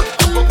vida.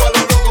 Tampoco a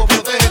los locos,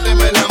 protégete,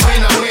 me la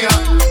mina, mija.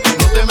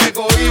 No te me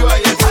cohibas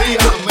y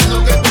exija, a menos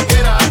que tú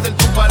quieras hacer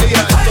tu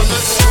pareja. Esto no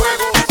es un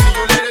juego, si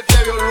Juliet te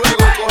vio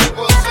luego, coge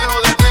consejo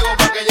de nego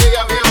pa' que llegue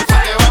a viejo. Si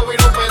te va a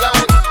huir un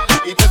pelado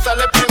y te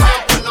sale premio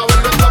por no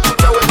haberlo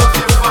escuchado, eso sí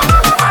es fácil.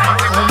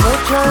 Hay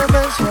mucha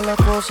demencia, la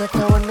cosa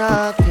está buena,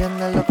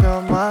 atiende lo que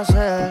vamos a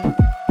hacer.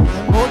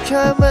 Hay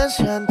mucha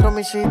demencia dentro de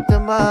mi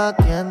sistema,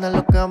 atiende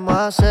lo que vamos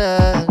a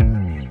hacer.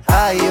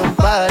 Hay un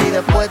party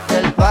después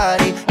del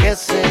party que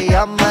se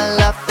llama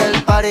el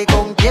after party.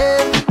 ¿Con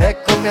quién? Es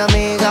con mi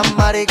amiga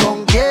Mari.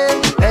 ¿Con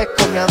quién? Es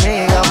con mi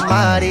amiga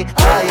Mari.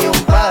 Hay un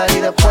party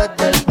después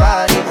del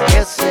party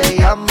que se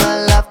llama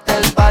el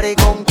after party.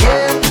 ¿Con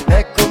quién?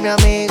 Es con mi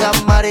amiga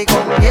Mari.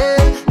 ¿Con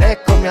quién? Es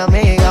con mi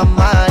amiga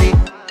Mari.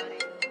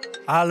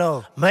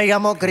 Aló. Me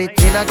llamo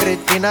Cristina,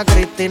 Cristina,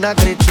 Cristina,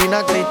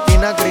 Cristina,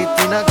 Cristina,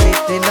 Cristina,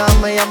 Cristina.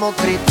 Me llamo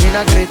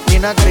Cristina,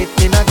 Cristina,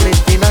 Cristina,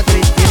 Cristina,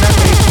 Cristina,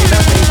 Cristina,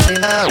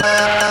 Cristina.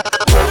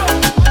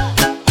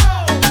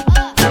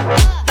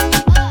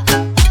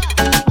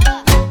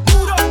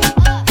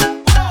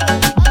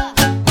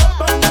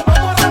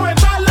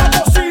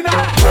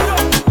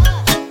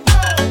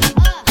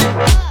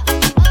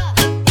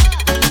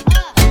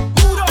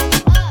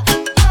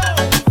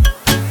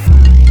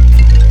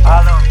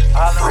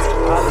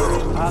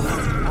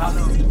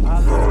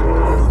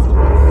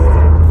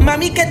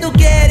 Mami, ¿qué tú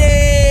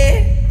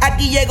quieres?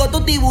 Aquí llegó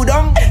tu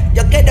tiburón.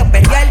 Yo quiero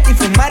perrearte y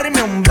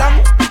fumarme un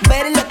blunt.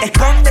 Ver lo que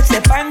esconde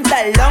ese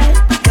pantalón.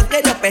 Yo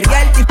quiero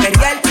perrearte y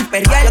perrearte y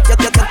perrear. Yo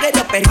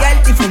quiero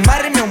perrearte y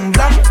fumarme un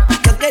blunt.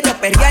 Yo quiero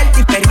perrearte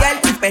y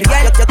perrearte y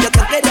perrear. Yo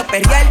quiero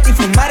perrearte y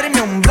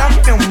fumarme un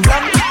blunt, un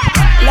blunt.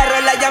 La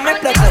rola ya me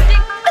explotó.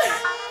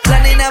 La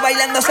nena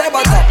bailando se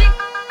botó.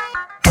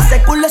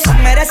 Ese culo se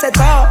merece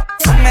todo,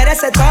 se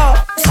merece todo,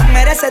 se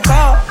merece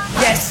todo.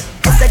 Yes.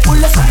 Ese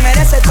culo se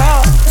merece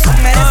todo, se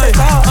merece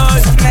todo,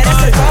 se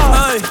merece todo.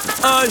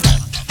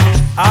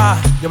 Ah,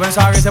 yo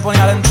pensaba que se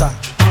ponía lenta.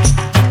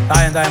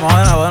 Está bien, vamos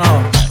de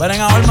nuevo. Ven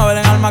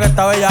en alma que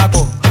está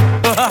bellaco.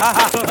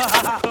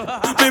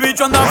 Mi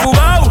bicho anda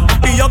fugado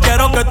y yo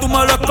quiero que tú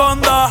me lo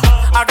escondas.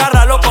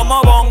 Agárralo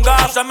como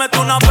bonga. Se mete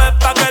una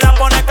pepa que la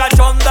pone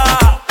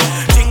cachonda.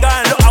 Chinga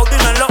en los Audi,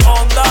 no en los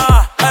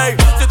Honda. Ey,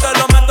 si te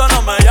lo meto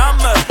no me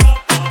llames,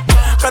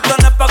 que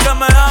tenés pa' que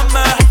me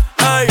ames.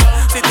 Ey,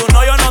 si tú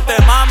no, yo no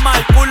te mama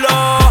el culo.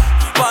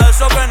 Pa'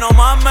 eso que no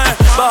mames.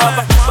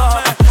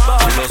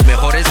 Los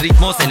mejores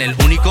ritmos en el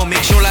único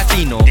mix show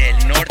latino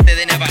del norte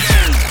de Nevada.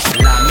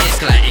 La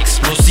Mezcla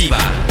Explosiva.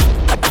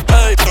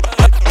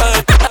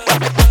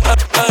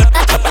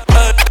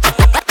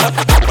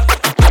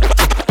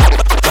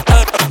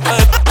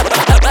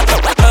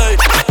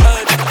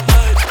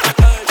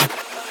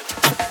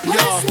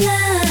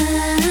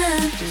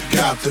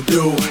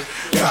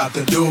 Got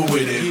to do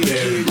with it,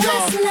 baby.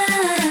 What's love?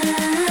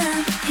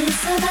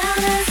 It's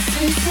about us,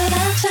 it's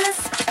about us.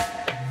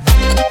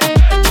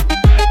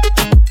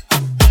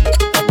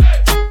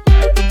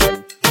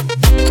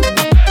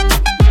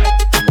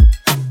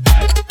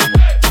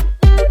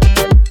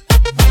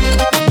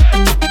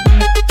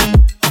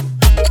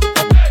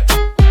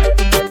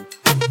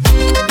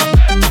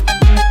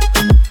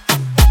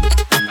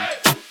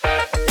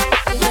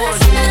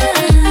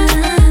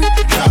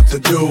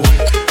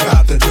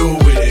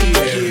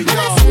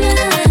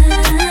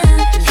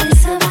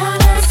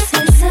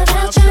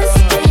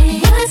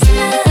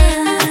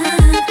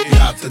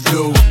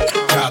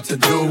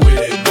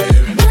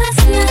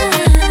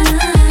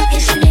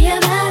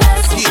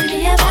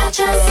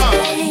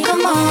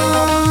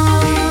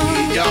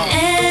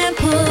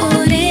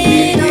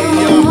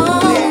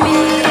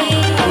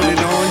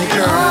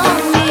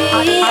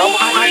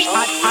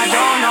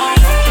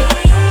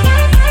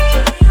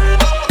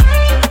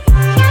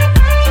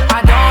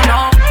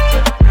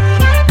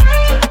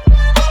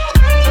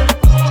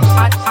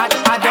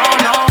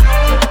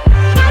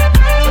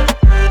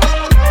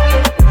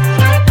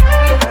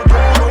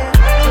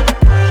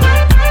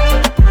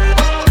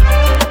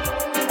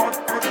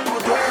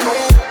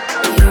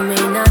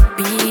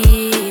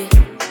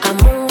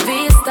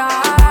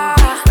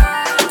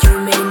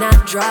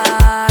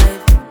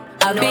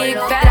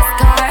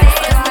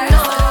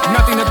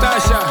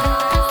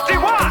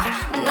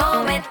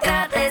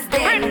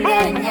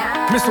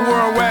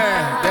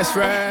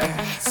 friend.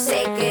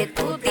 Sé que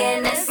tú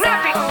tienes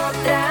a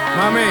otra.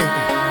 Mami,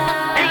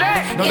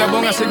 no te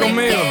pongas así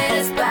conmigo.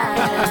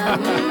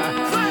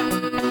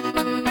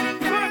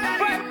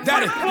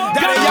 Daddy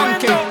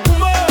Yankee.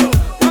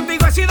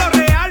 Contigo he sido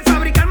real,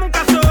 fabricarme un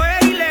caso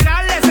es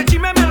ilegal. Ese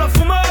chisme me lo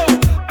fumo,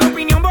 tu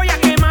opinión voy a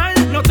quemar.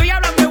 No estoy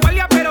hablando de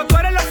guardia, pero tú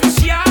eres el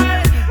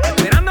oficial.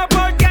 Esperando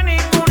porque a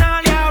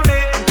ninguna le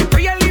hable. Aunque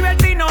estoy en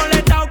libertad y no le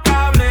he dado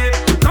cable.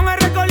 Con el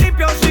récord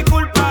limpio soy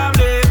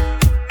culpable.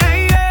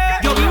 Ey,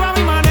 yo vivo a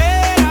mi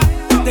manera.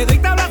 Te doy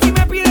tabla si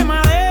me pide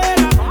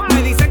madera.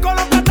 Me dicen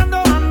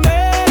colocando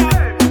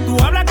bandera. Tú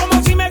hablas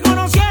como si me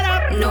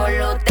conocieras. No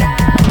lo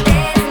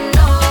trates,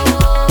 no.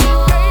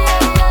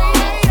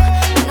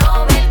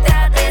 No me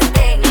trates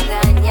de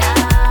engañar.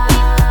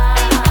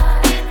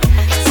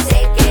 Sé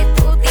que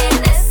tú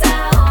tienes a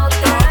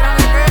otra.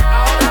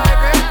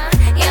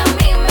 Y a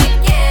mí me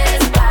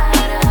quieres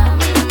para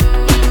mí.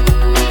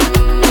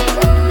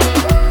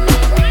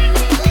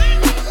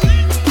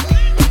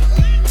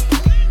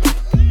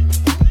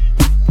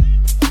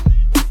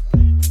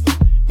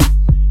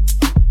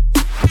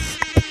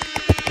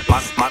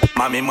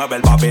 Mami, mueve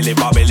el babili,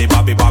 babili,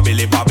 babi,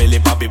 babili, babili,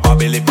 babi,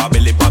 babili,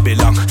 babili,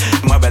 babilán.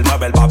 Mueve el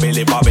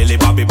babili, babili,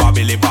 babi,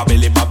 babili,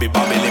 babili, babi,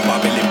 babili,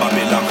 babili,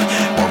 babilán.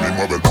 Mami,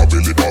 mueve el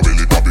babili,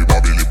 babili, babi,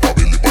 babili,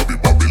 babili, babi,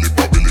 babili,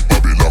 babili,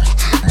 babilán.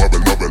 Mueve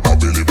el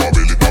babili,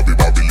 babili, babi,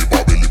 babili,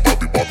 babili,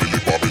 babi, babili,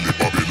 babili,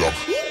 babilán.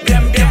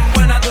 Bien, bien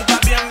buena, tú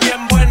estás bien,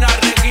 bien buena.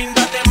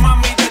 Reguíndate,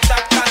 mami, de esta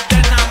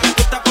cadena. Me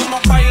gusta cómo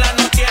baila,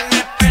 no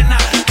tienes pena.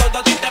 Todos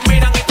a ti te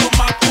miran y tú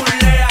más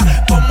culeas.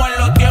 Como en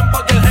los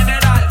tiempos del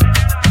general.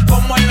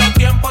 Como en los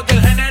tiempos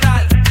del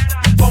general.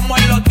 Como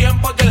en los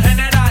tiempos del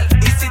general.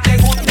 Y si te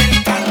gusta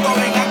el canto,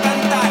 ven a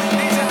cantar.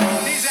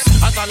 Dice,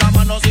 alza la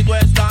mano si tú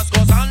estás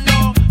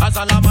gozando.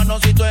 Alza la mano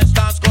si tú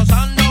estás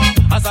gozando.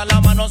 Alza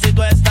la mano si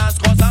tú estás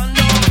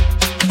gozando.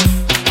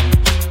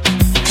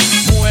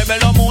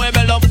 Muévelo,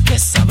 muévelo, qué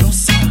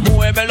sabrosa.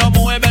 Muévelo,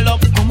 muévelo,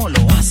 ¿cómo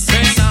lo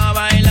haces? Ven a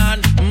bailar,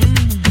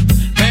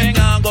 ven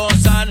a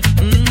gozar.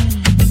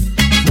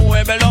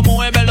 Muévelo,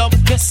 muévelo,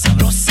 qué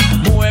sabrosa.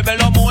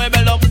 Muévelo,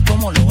 muévelo,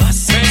 ¿cómo lo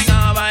haces? Ven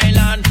a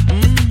bailar,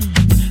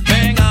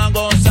 ven a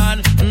gozar.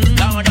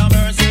 Lord have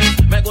mercy,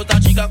 me gusta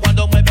chica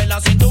cuando mueve la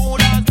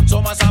cintura.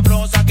 Son más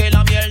sabrosas que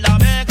la mierda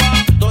meca.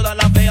 Todas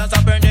las feas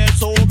a perder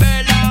su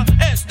vela.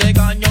 Este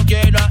caño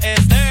quiero a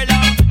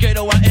Estela.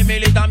 Quiero a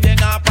Emily,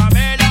 también a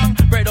Pamela.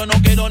 Pero no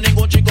quiero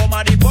ningún chico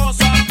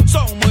mariposa.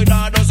 Son muy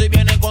raros y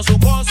vienen con su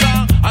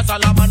cosa. Alza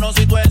la mano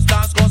si tú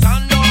estás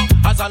gozando.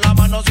 Alza la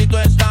mano si tú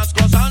estás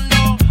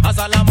gozando.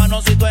 Alza la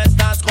mano si tú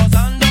estás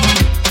gozando.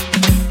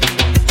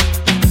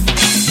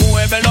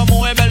 Muévelo,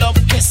 muévelo,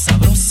 qué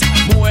sabrosa.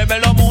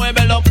 Muévelo,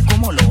 muévelo,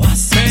 ¿cómo lo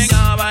haces? Ven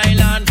a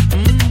bailar,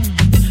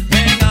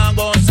 ven a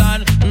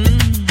gozar.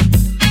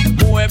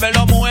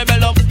 Muévelo,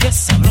 muévelo, qué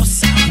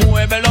sabrosa.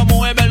 Muévelo,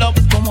 muévelo,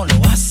 ¿cómo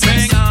lo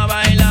haces? Ven a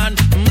bailar,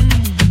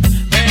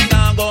 ven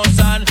a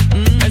gozar.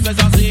 Eso es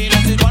así,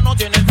 los hispanos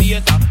tienen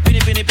fiesta. Pini,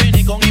 pini,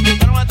 pini, con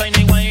invitaron a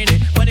Tiny Whitey.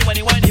 Whitey,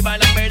 whitey, whitey,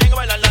 bailan merengue,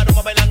 bailan la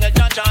rumba, bailan el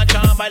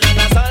cha-cha-cha. Bailan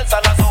la salsa,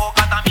 la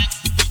soca también.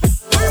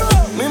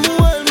 Mi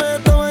mujer me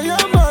estaba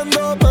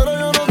llamando, pero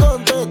yo no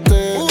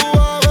contesté.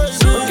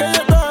 Porque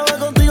ella estaba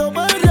contigo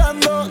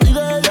peleando y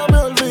de ella me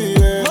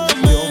olvidé.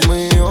 Dios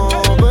mío,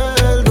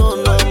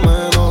 perdóname,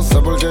 no sé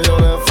por qué yo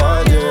le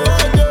fallé.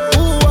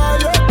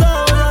 Yo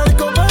estaba en la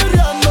disco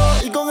peleando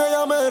y con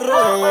ella me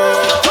regué.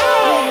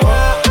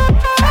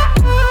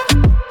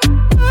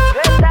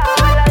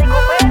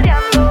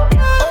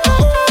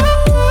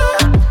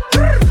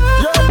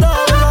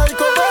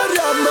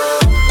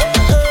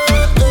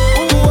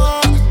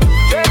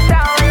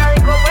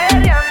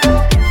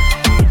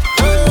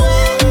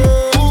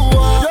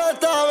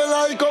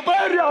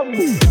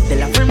 De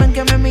la forma en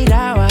que me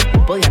miraba,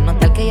 podía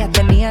notar que ella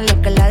tenía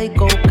lo que la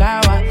disco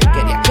buscaba.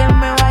 Quería que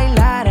me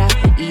bailara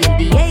y el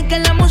DJ que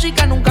la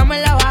música nunca me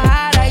la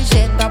bajara. Y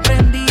se está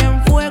prendida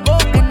en fuego,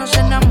 que no se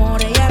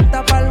enamore, ella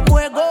está pa'l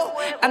juego.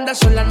 Anda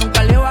sola,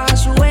 nunca le baja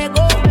su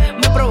ego.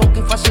 Me provoca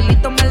y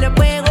facilito me le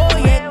pego.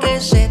 Y es que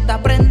se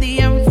está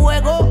prendida en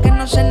fuego, que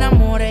no se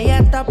enamore, ella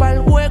está pa'l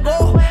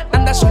juego.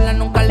 Anda sola,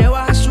 nunca le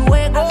baja su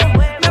ego.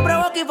 Me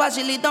provoca y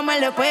facilito me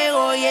le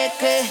pego. Y es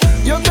que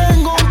yo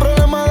tengo un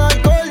problema de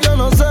alcohol, yo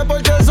no sé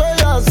por qué soy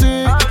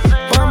así.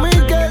 Pa' mí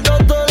que el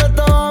doctor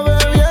estaba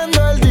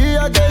bebiendo el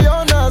día que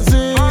yo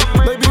nací.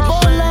 Baby,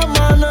 pon la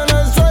mano en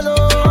el suelo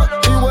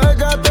y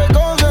huégate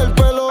con el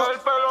pelo.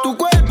 Tu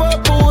cuerpo es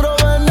puro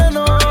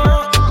veneno,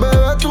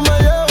 bebé, tú me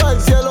llevas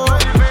al cielo.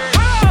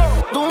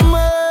 Tú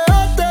me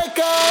dejaste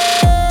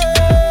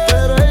caer,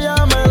 pero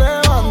ella me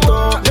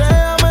levantó.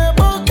 Déjame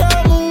poca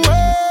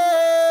mujer,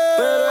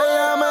 pero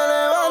ella me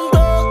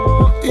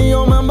levantó. Y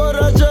yo me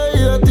emborraché y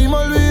de ti me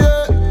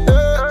olvidé.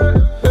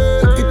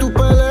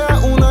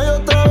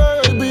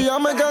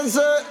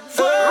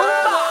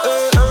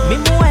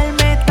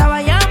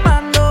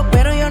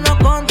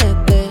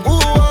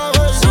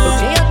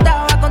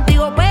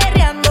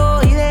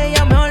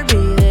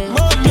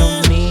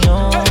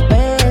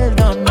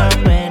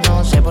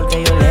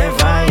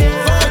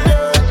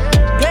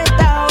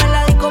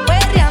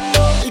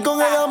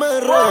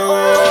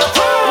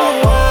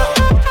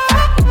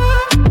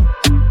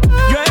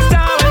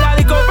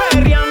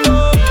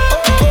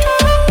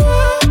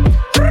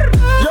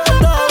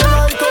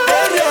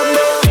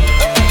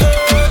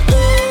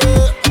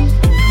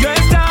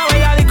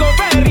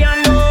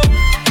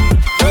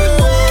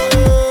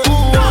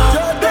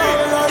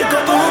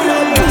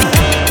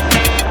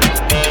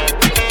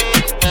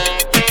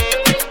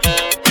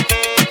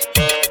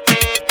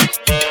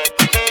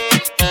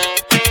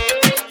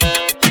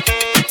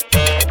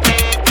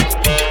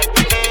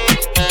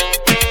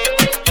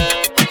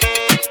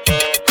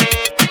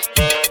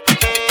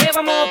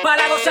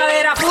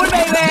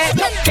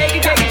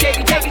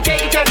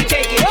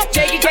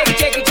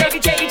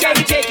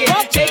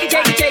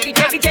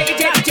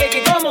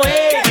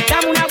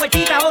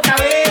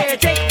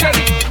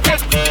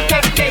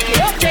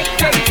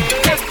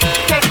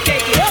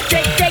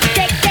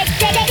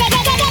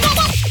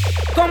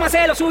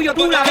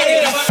 suyo, tú la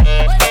ves.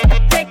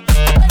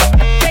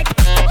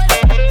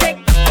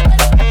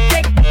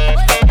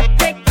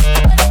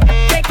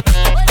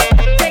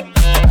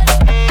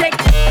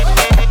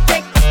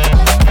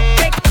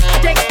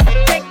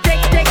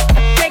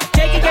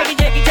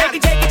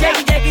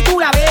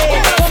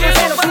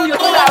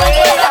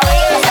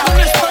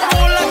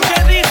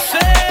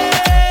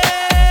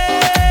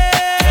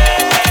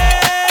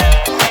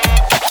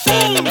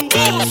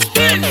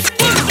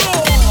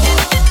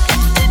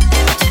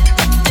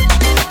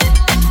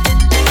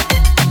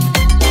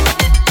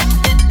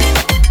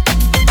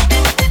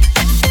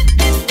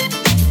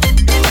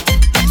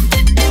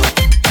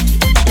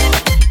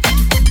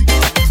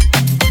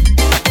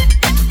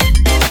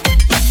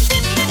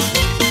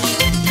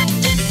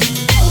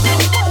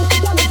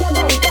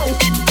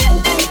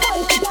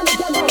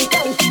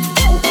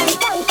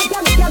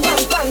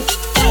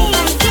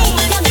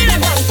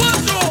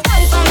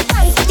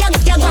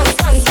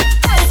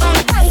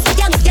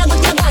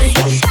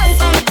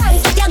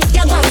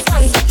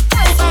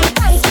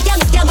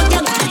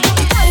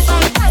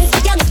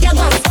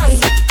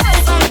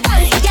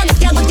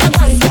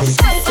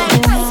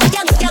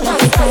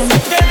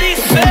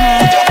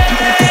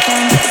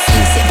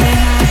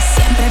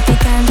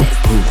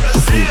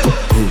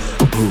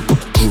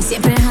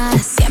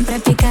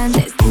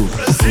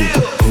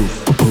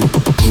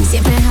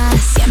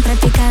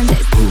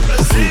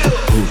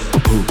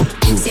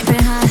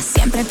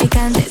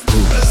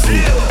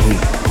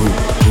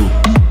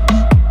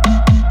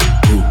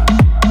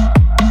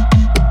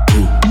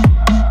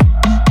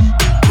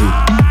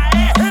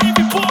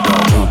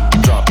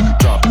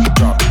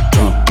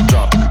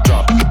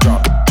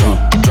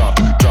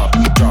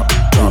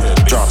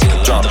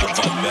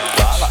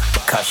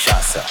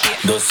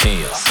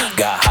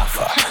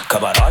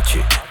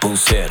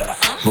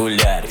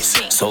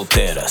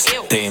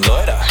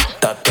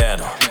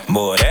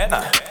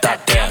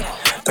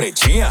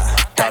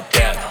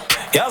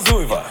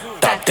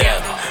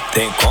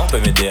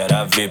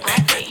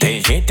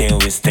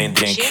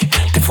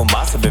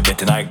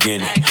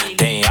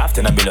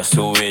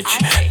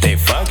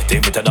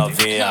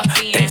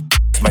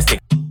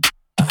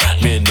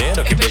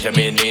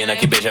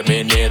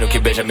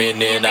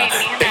 Menina,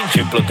 tem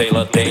diplo, tem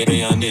lanterna,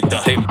 tem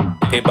Anitta,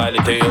 tem baile,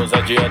 tem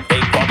ousadia, tem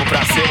copo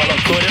pra cima,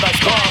 loucura e nós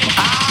como.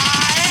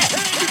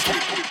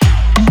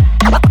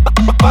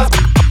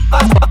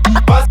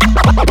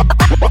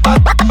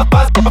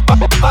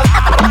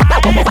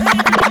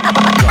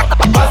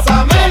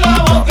 Pásame la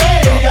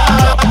botella.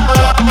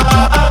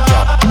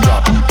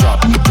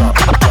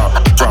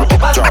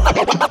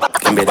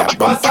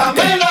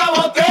 Pásame la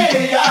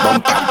botella.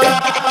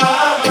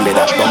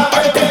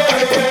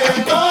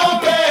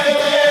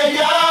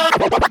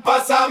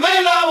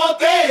 Pásame la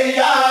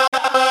botella,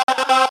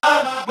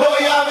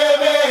 voy a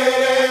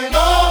beber en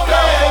nombre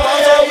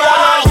de ella.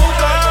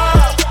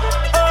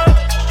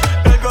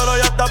 El coro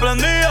ya está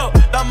prendido,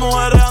 las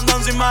mujeres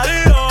andan sin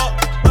marido.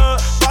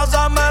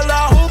 Pásame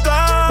la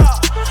juca,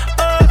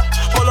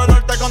 por lo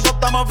norte con todo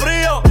estamos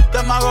fríos.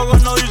 Te mago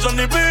con no dicen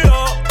ni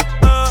pío.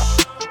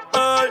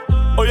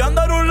 Hoy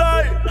andar un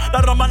like,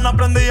 las romanas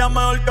prendían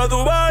mejor que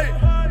Dubai.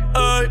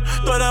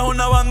 Tú eres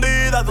una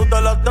bandida, tú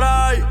te la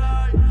traes.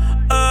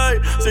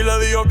 Si le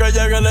digo que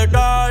llegue le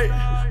cae.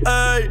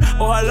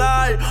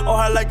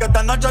 Ojalá y que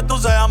esta noche tú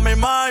seas mi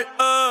mai.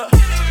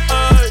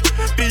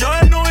 Y yo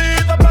en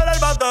nubita para el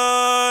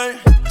batey.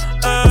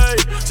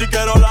 Si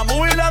quiero la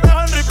movie la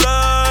dejo en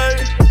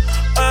replay.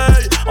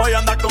 Hoy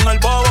anda con el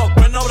bobo,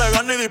 pues no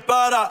brega ni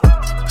dispara.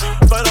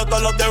 Pero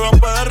todos los Diego en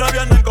PR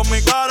vienen con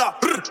mi cara.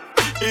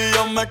 Y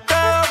yo me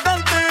quedo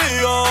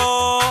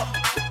contigo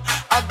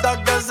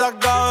hasta que se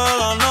acabe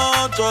la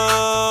noche.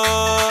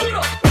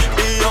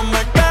 Y yo me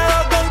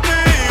quedo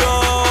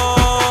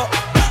contigo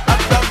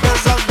hasta que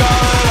se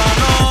acabe la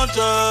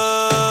noche.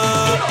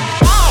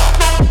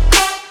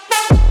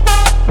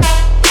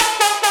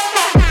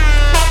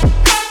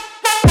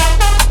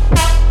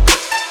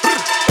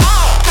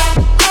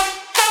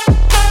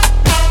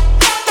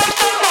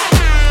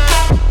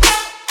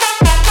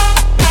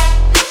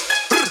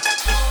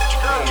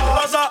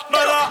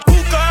 Pásame la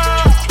juca,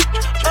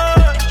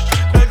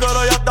 el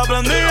coro ya está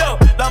prendido,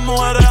 las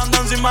mujeres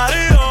andan sin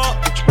marido.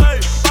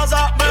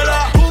 Pásame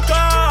la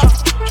juca,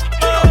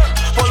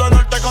 por lo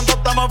norte con todo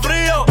estamos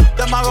fríos.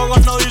 Te mago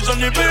con no dicen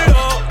ni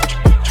pío.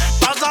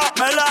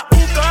 Pásame la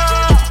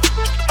juca,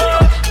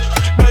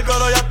 el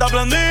coro ya está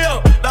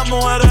prendido, las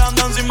mujeres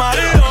andan sin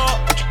marido.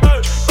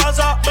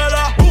 Pásame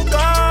la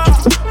juca,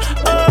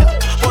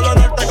 por lo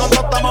norte con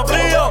todo estamos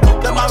fríos.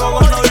 Te mago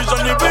con no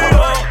dicen ni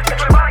pío.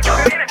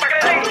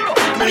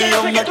 Y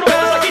yo me quedo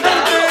contigo.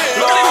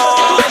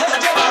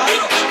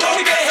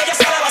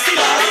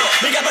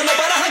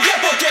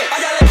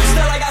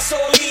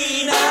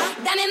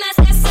 Dame más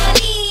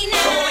gasolina.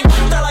 Como me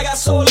encanta la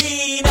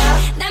gasolina.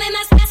 Dame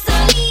más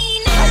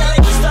gasolina. A ella le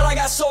gusta la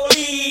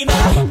gasolina.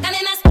 Dame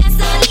más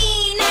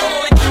gasolina. Como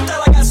me encanta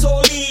la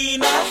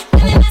gasolina.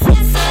 Dame más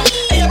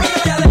gasolina.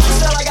 Ella le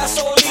gusta la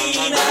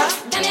gasolina.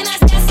 Dame más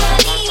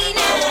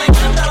gasolina. Como me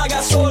encanta la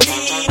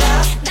gasolina.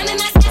 Dame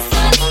más gasolina.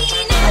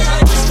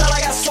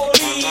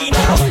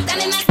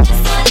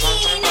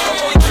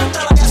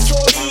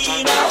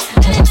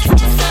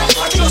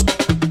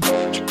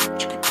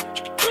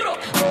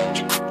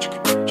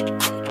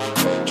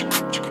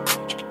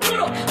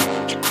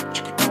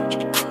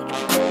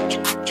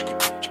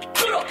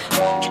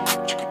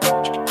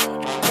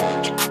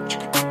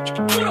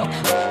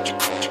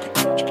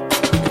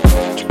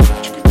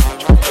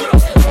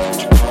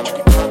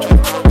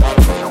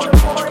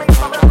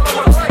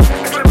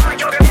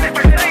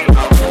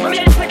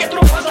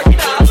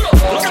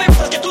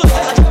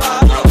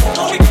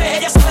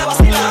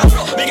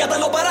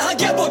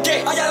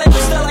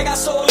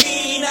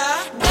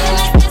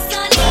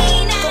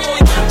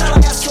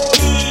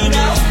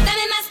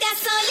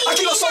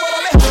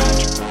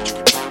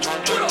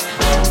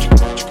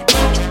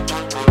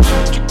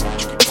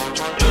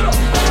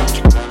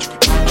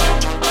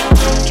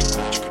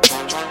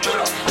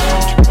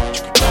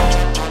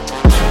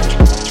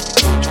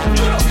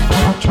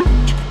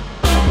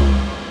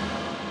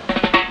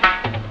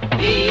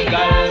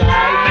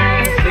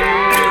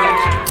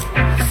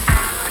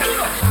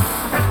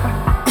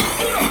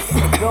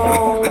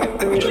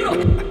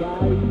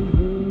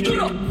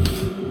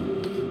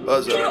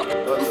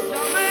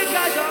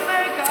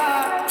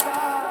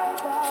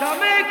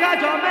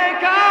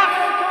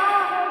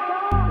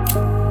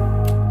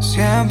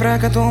 Siempre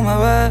que tú me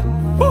ves,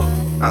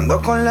 ando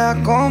con la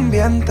combi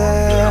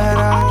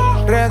entera,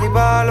 ready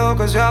pa' lo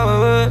que sea,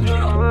 bebé.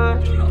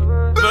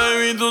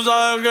 Baby, tú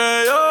sabes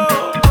que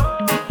yo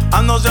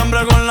ando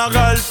siempre con la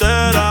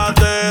cartera.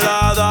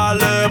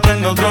 Dale,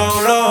 prende otro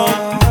blow.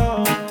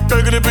 Que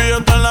el creepy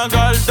está en la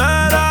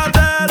cartera.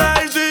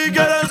 Y si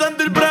quieres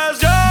sentir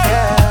presión,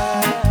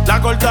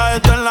 la corta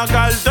está en la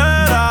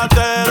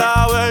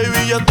cartera.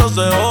 Baby, y esto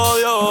se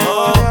odió.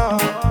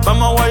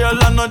 Vamos a guayar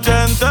la noche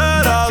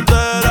entera.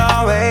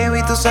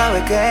 Baby, tú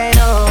sabes que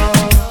yo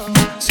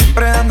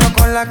siempre ando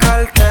con la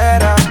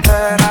cartera.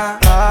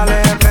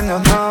 Dale, prende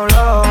otro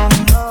blow.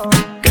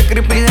 Que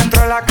creepy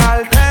dentro de la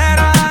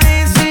cartera.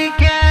 Y si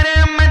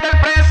quieres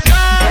meter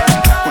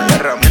presión, la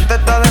herramienta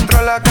está dentro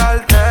de la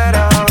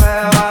cartera.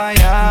 Beba,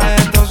 ya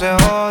esto se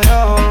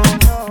jodió.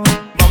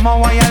 Vamos a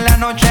guayar la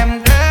noche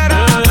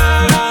entera.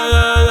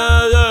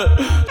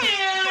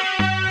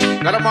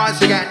 Got 'em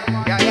once again.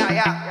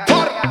 Yeah.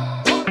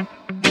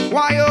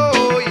 Why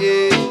oh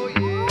yeah.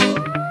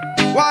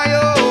 Why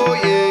oh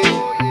yeah.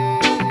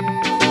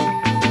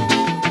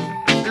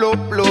 Los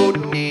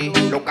blones,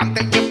 los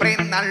cantes que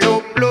prendan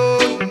los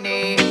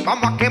blones.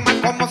 Vamos a quemar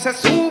como se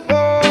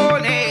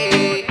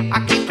supone.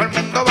 Aquí todo el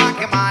mundo va a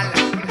quemar.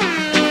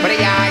 Pero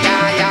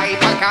ya, y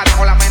pa'l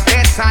carajo la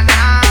mente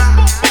sana.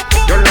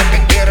 Yo lo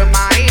que quiero es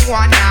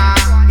marihuana.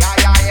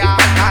 Ya,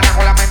 pa'l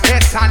carajo la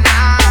mente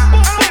sana.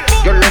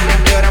 Yo lo que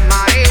quiero es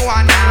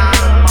marihuana.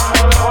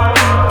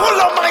 Pull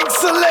up mind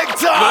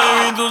selector.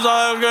 Baby, tú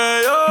sabes que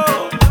yo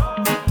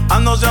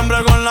ando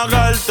siempre con la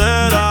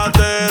cartera.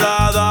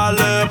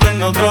 Dale,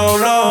 prende otro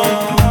blow.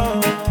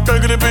 Que el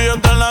creepy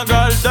está en la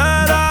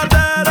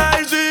cartera.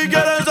 Y si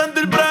quieres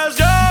sentir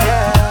presión,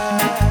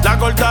 la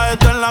corta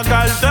está en la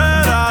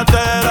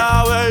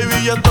cartera. Baby,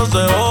 y esto se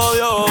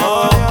odió.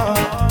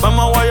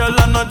 Vamos a guayar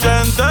la noche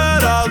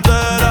entera.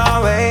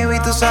 Baby,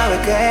 tú sabes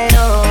que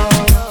yo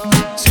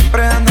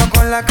siempre ando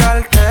con la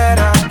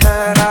cartera.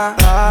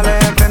 Dale,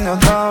 prende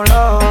otro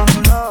blow.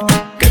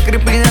 Que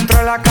creepy dentro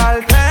de la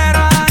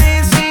cartera.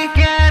 Y si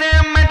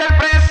quieres meter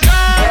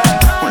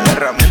presión, la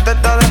herramienta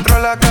está dentro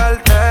de la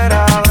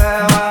cartera.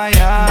 Beba,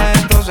 ya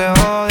esto se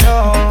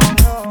jodió.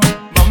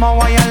 Vamos a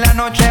guayar la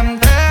noche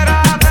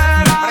entera.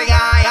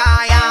 Ya.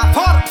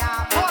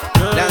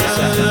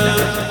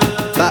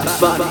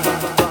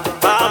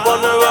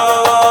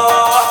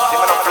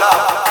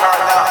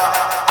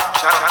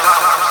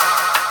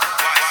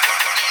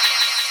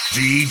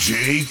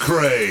 DJ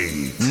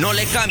Crave. No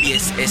le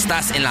cambies,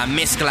 estás en la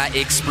mezcla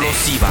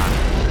explosiva.